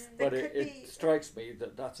know. But it strikes me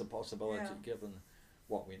that that's a possibility given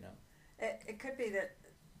what we know. It could be that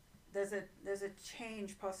there's a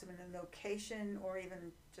change possible in location or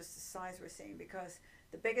even just the size we're seeing, because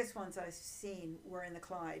the biggest ones I've seen were in the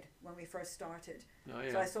Clyde when we first started.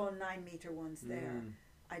 So I saw 9 meter ones there.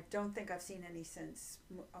 I don't think I've seen any since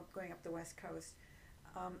going up the west coast.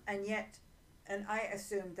 And I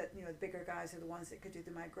assumed that the bigger guys are the ones that could do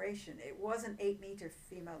the migration. It was an 8 meter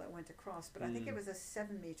female that went across, but I think it was a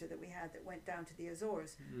 7 meter that we had that went down to the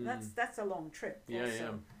Azores. That's a long trip. You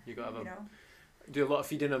got to do a lot of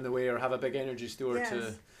feeding on the way, or have a big energy store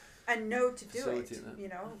to and know to do it.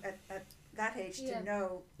 At that age to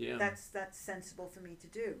know that's sensible for me to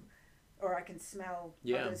do, or I can smell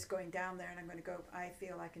others going down there and I'm going to go, I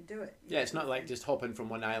feel I can do it. It's not like just hopping from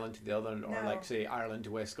one island to the other, or like say Ireland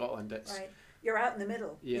to West Scotland. It's you're out in the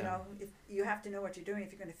middle. If you have to know what you're doing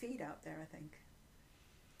if you're going to feed out there, I think.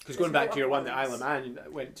 Because going back to your one, the Isle of Man,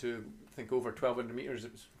 went to I think over 1,200 meters.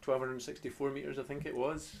 It was 1,264 meters, I think it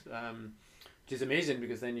was. Which is amazing,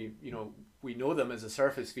 because then we know them as a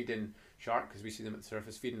surface feeding shark because we see them at the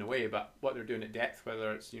surface feeding away, but what they're doing at depth,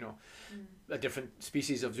 whether it's a different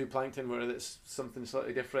species of zooplankton, whether it's something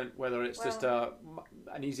slightly different, whether it's just an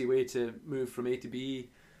easy way to move from A to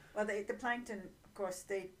B. Well, the plankton, of course,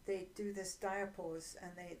 they do this diapause,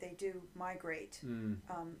 and they do migrate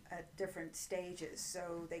at different stages,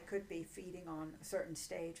 so they could be feeding on a certain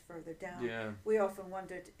stage further down. We often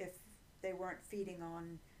wondered if they weren't feeding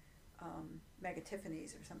on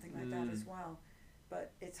megatiffanies or something like that as well.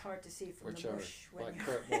 but it's hard to see from Which the are bush when like you,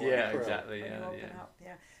 curtain Yeah, krill. exactly. when you Yeah, open yeah. up.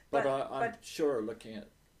 Yeah. But I'm sure, looking at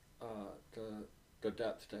the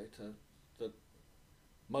depth data, that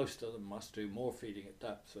most of them must do more feeding at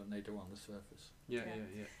depth than they do on the surface. Yeah, Yeah.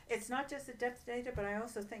 yeah, yeah. It's not just the depth data, but I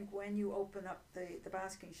also think when you open up the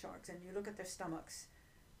basking sharks and you look at their stomachs,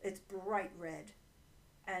 it's bright red.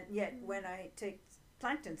 And yet when I take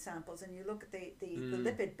plankton samples and you look at the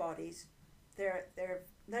lipid bodies, they're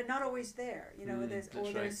not always there, you know, they're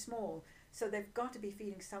right. small. So they've got to be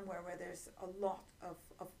feeding somewhere where there's a lot of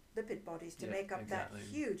lipid bodies to Yeah, make up exactly. that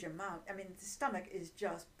huge amount. I mean, the stomach is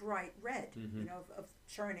just bright red, you know, of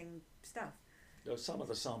churning stuff. You know, some of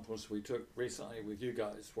the samples we took recently with you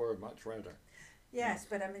guys were much redder. Yes,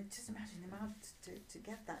 but I mean, just imagine the amount to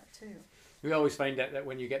get that too. We always find out that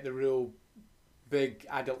when you get the real big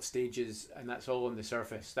adult stages and that's all on the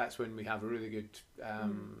surface, that's when we have really good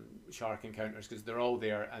shark encounters, because they're all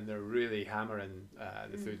there and they're really hammering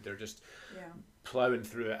the food. They're just ploughing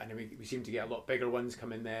through it, and we seem to get a lot bigger ones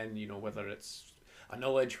come in then, you know, whether it's a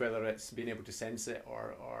knowledge, whether it's being able to sense it,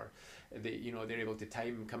 or they, you know, they're able to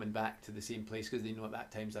time coming back to the same place because they know at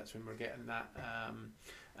that times that's when we're getting that.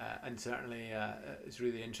 And certainly it's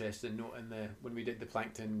really interesting noting when we did the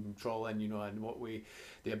plankton trawling, you know, and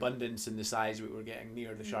the abundance and the size we were getting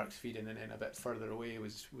near the sharks feeding, and then a bit further away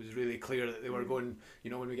was really clear that they were going, you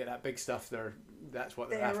know, when we get that big stuff, that's what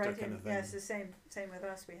they're after, right kind in, of thing. yeah, it's the same with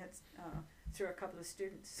us. We had threw a couple of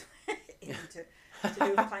students in to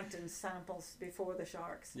do plankton samples before the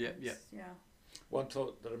sharks. Yeah. One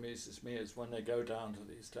thought that amuses me is when they go down to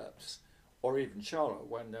these depths, or even shallow,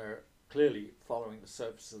 when they're clearly following the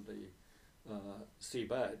surface of the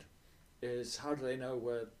seabed, is how do they know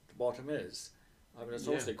where the bottom is? I mean, it's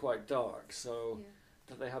obviously quite dark, so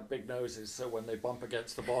do they have big noses so when they bump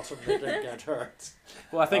against the bottom they don't get hurt?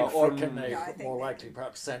 Well, I think or can they I think more they likely can.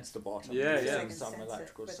 perhaps sense the bottom? Yeah, using yeah. They can some sense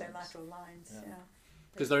electrical it with sense. their lateral lines. Yeah. Yeah.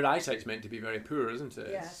 because their eyesight's meant to be very poor, isn't it?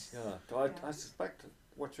 Yes. Yeah, so I suspect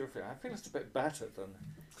what you're feeling. I think it's a bit better than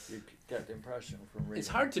you get the impression from reading. It's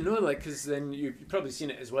hard to know, like, because then you've probably seen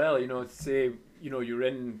it as well, you know, say, you know, you're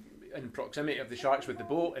in proximity of the sharks with the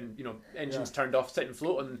boat and, you know, engines turned off, sitting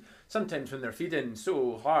floating. Sometimes when they're feeding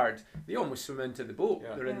so hard, they almost swim into the boat.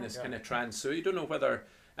 They're in this kind of trance. So you don't know whether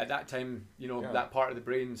at that time, you know, that part of the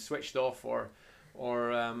brain switched off or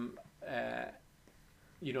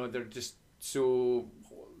you know, they're just so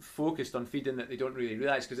focused on feeding that they don't really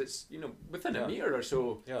realise, because it's, you know, within a metre or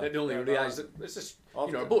so that they only realise that it's just,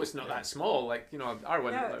 you know, our boat's not that small, like, you know, our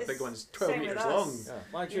one, the big one's 12 metres long. Yeah.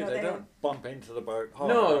 Mind you, You know, they don't bump into the boat hard.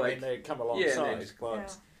 No, I mean, they come alongside,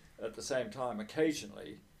 but at the same time,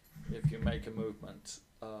 occasionally, if you make a movement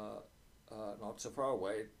not so far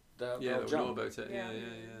away, they'll they'll jump. know about it.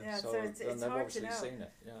 Yeah, So, so it's then they've hard to obviously know. seen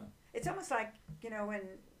it. Yeah. It's almost like, you know, when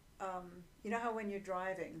you know how when you're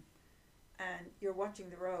driving and you're watching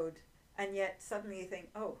the road and yet suddenly you think,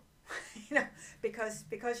 oh, you know, because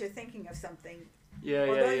you're thinking of something.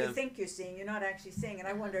 Although you think you're seeing, you're not actually seeing. And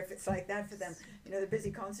I wonder if it's like that for them. You know, they're busy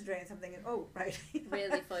concentrating on something and, oh, right.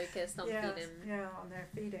 Really focused on feeding. Yeah, on their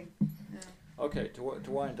feeding. Yeah. Okay,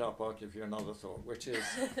 to wind up, I'll give you another thought, which is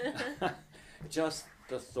just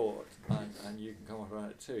the thought, and you can comment on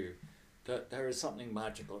it too, that there is something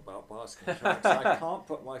magical about basking sharks. I can't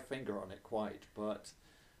put my finger on it quite, but,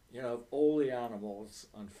 you know, of all the animals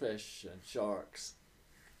and fish and sharks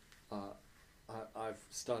I've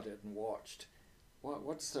studied and watched,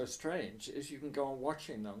 what's so strange is you can go on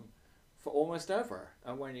watching them for almost ever,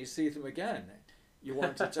 and when you see them again, you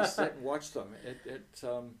want to just sit and watch them.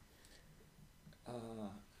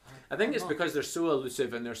 I think it's because they're so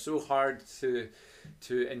elusive and they're so hard to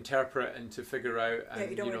interpret and to figure out.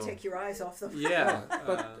 And, you don't want to take your eyes off them. Yeah,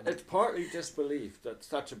 but it's partly disbelief that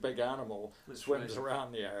such a big animal swims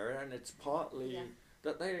around the area, and it's partly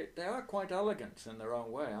that they are quite elegant in their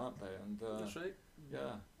own way, aren't they? And that's right.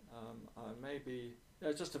 Yeah, maybe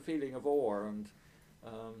just a feeling of awe, and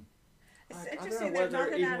I don't know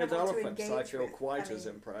whether even with elephants I feel quite as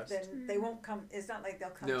impressed. Then they won't come. It's not like they'll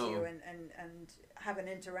come to you and have an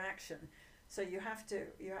interaction. So you have to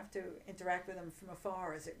interact with them from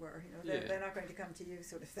afar, as it were. You know, they're not going to come to you,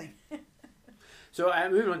 sort of thing. So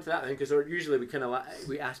moving on to that then, because usually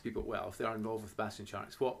we ask people, well, if they are involved with basking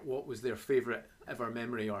sharks, what was their favourite ever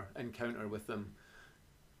memory or encounter with them?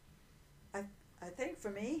 I think for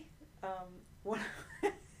me, one.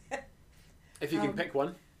 If you can pick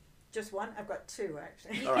one. Just one. I've got two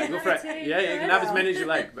actually. All right, go for it. Yeah, you can have as many as you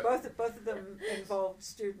like. But both of them involved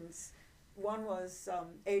students. One was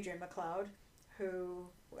Adrian McLeod, who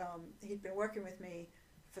he'd been working with me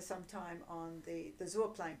for some time on the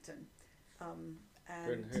zooplankton.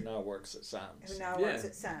 And who now works at Sam's. Who now works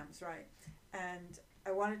at Sam's, right. and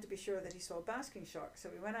I wanted to be sure that he saw basking sharks. So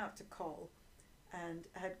we went out to Coll and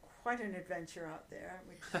had quite an adventure out there,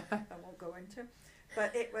 which I won't go into.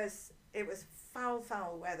 But it was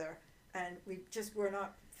foul weather, and we just were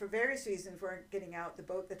not, for various reasons, weren't getting out. The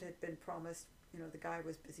boat that had been promised, the guy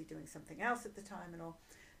was busy doing something else at the time and all.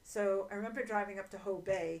 So I remember driving up to Hoe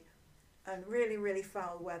Bay, and really, really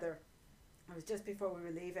foul weather. It was just before we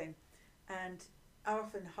were leaving, and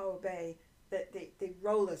off in Hoe Bay, the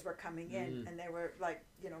rollers were coming in, and they were like,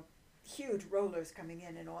 huge rollers coming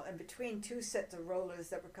in and all. And between two sets of rollers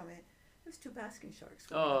that were coming in, there was two basking sharks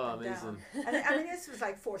going up and amazing. down. And I mean, this was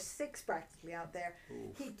like 4-6 practically out there.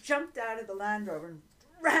 Oof. He jumped out of the Land Rover and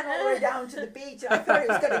ran all the way down to the beach. I thought he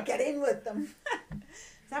was going to get in with them.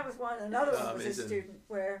 That was one. Another one was a student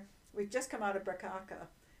where we'd just come out of Brakaka.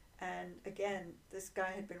 And again, this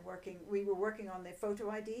guy had been working, we were working on the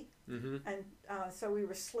photo ID, and so we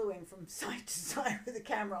were slewing from side to side with the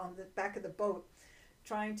camera on the back of the boat,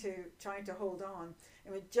 trying to hold on.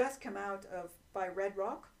 And we'd just come out by Red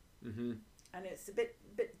Rock, and it's a bit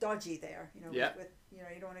dodgy there, with you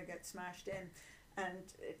don't want to get smashed in.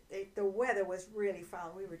 And the weather was really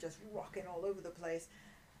foul. We were just rocking all over the place.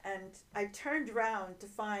 And I turned around to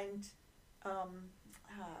find, I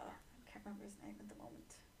can't remember his name at the moment.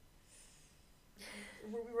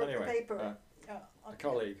 We wrote the paper. A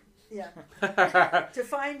colleague. Yeah. To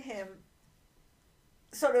find him,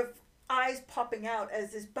 sort of eyes popping out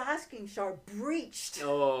as this basking shark breached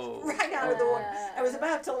right out of the water. I was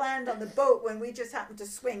about to land on the boat when we just happened to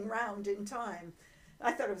swing round in time.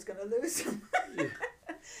 I thought I was going to lose him.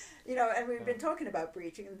 And we've been talking about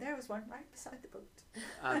breaching, and there was one right beside the boat.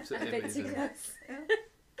 Absolutely amazing. Yeah.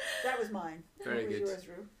 That was mine. Very good. Yours,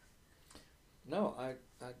 Rue? No,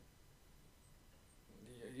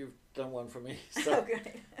 you've done one for me. So,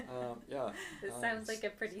 okay. This sounds like a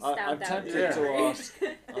pretty I'm stand-out tempted to ask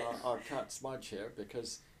our cat Smudge here,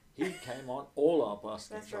 because he came on all our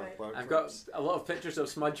basking shark boat I've trips. got a lot of pictures of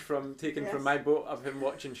Smudge taken from my boat of him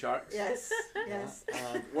watching sharks. Yes, yes.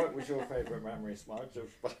 And what was your favourite memory, Smudge?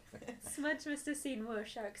 Smudge must have seen more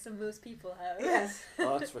sharks than most people have. Yes.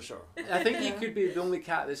 That's for sure. I think he could be the only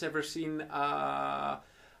cat that's ever seen a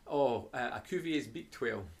cuvier's beaked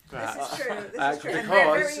whale. This is true. Because, and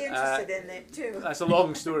we're very interested in it too. That's a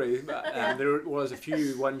long story, but there was a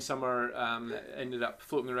few one summer that ended up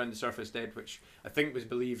floating around the surface dead, which I think was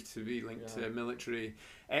believed to be linked to military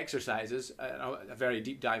exercises. A very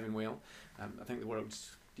deep diving whale. I think the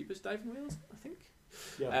world's deepest diving whales, I think.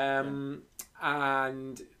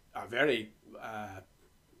 And a very,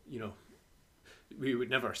 we would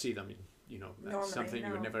never see them. That's normally, something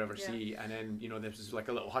you would never ever see. And then, there was like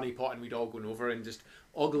a little honey pot, and we'd all gone over and just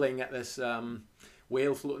ogling at this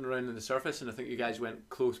whale floating around on the surface. And I think you guys went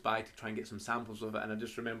close by to try and get some samples of it. And I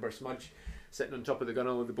just remember Smudge sitting on top of the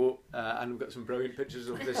gunwale of the boat, and we've got some brilliant pictures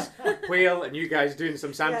of this whale, and you guys doing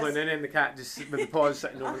some sampling, and then the cat just with the paws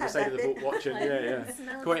sitting over the side of the boat watching.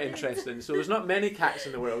 Quite interesting. So there's not many cats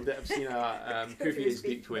in the world that have seen a cuvier's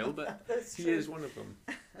beaked whale, but he is one of them.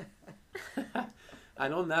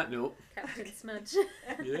 And on that note, Captain Smudge.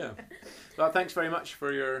 Well, thanks very much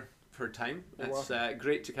for your time. It's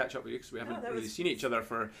great to catch up with you, because we haven't really seen each other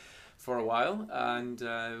for a while, and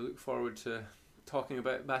look forward to talking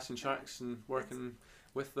about basking sharks and working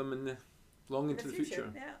with them into the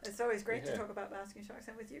future. Yeah, it's always great to talk about basking sharks,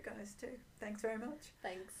 and with you guys too. Thanks very much.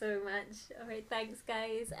 Thanks so much. All right, thanks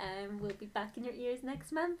guys. We'll be back in your ears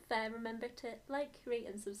next month. Remember to like, rate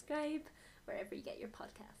and subscribe wherever you get your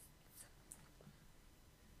podcasts.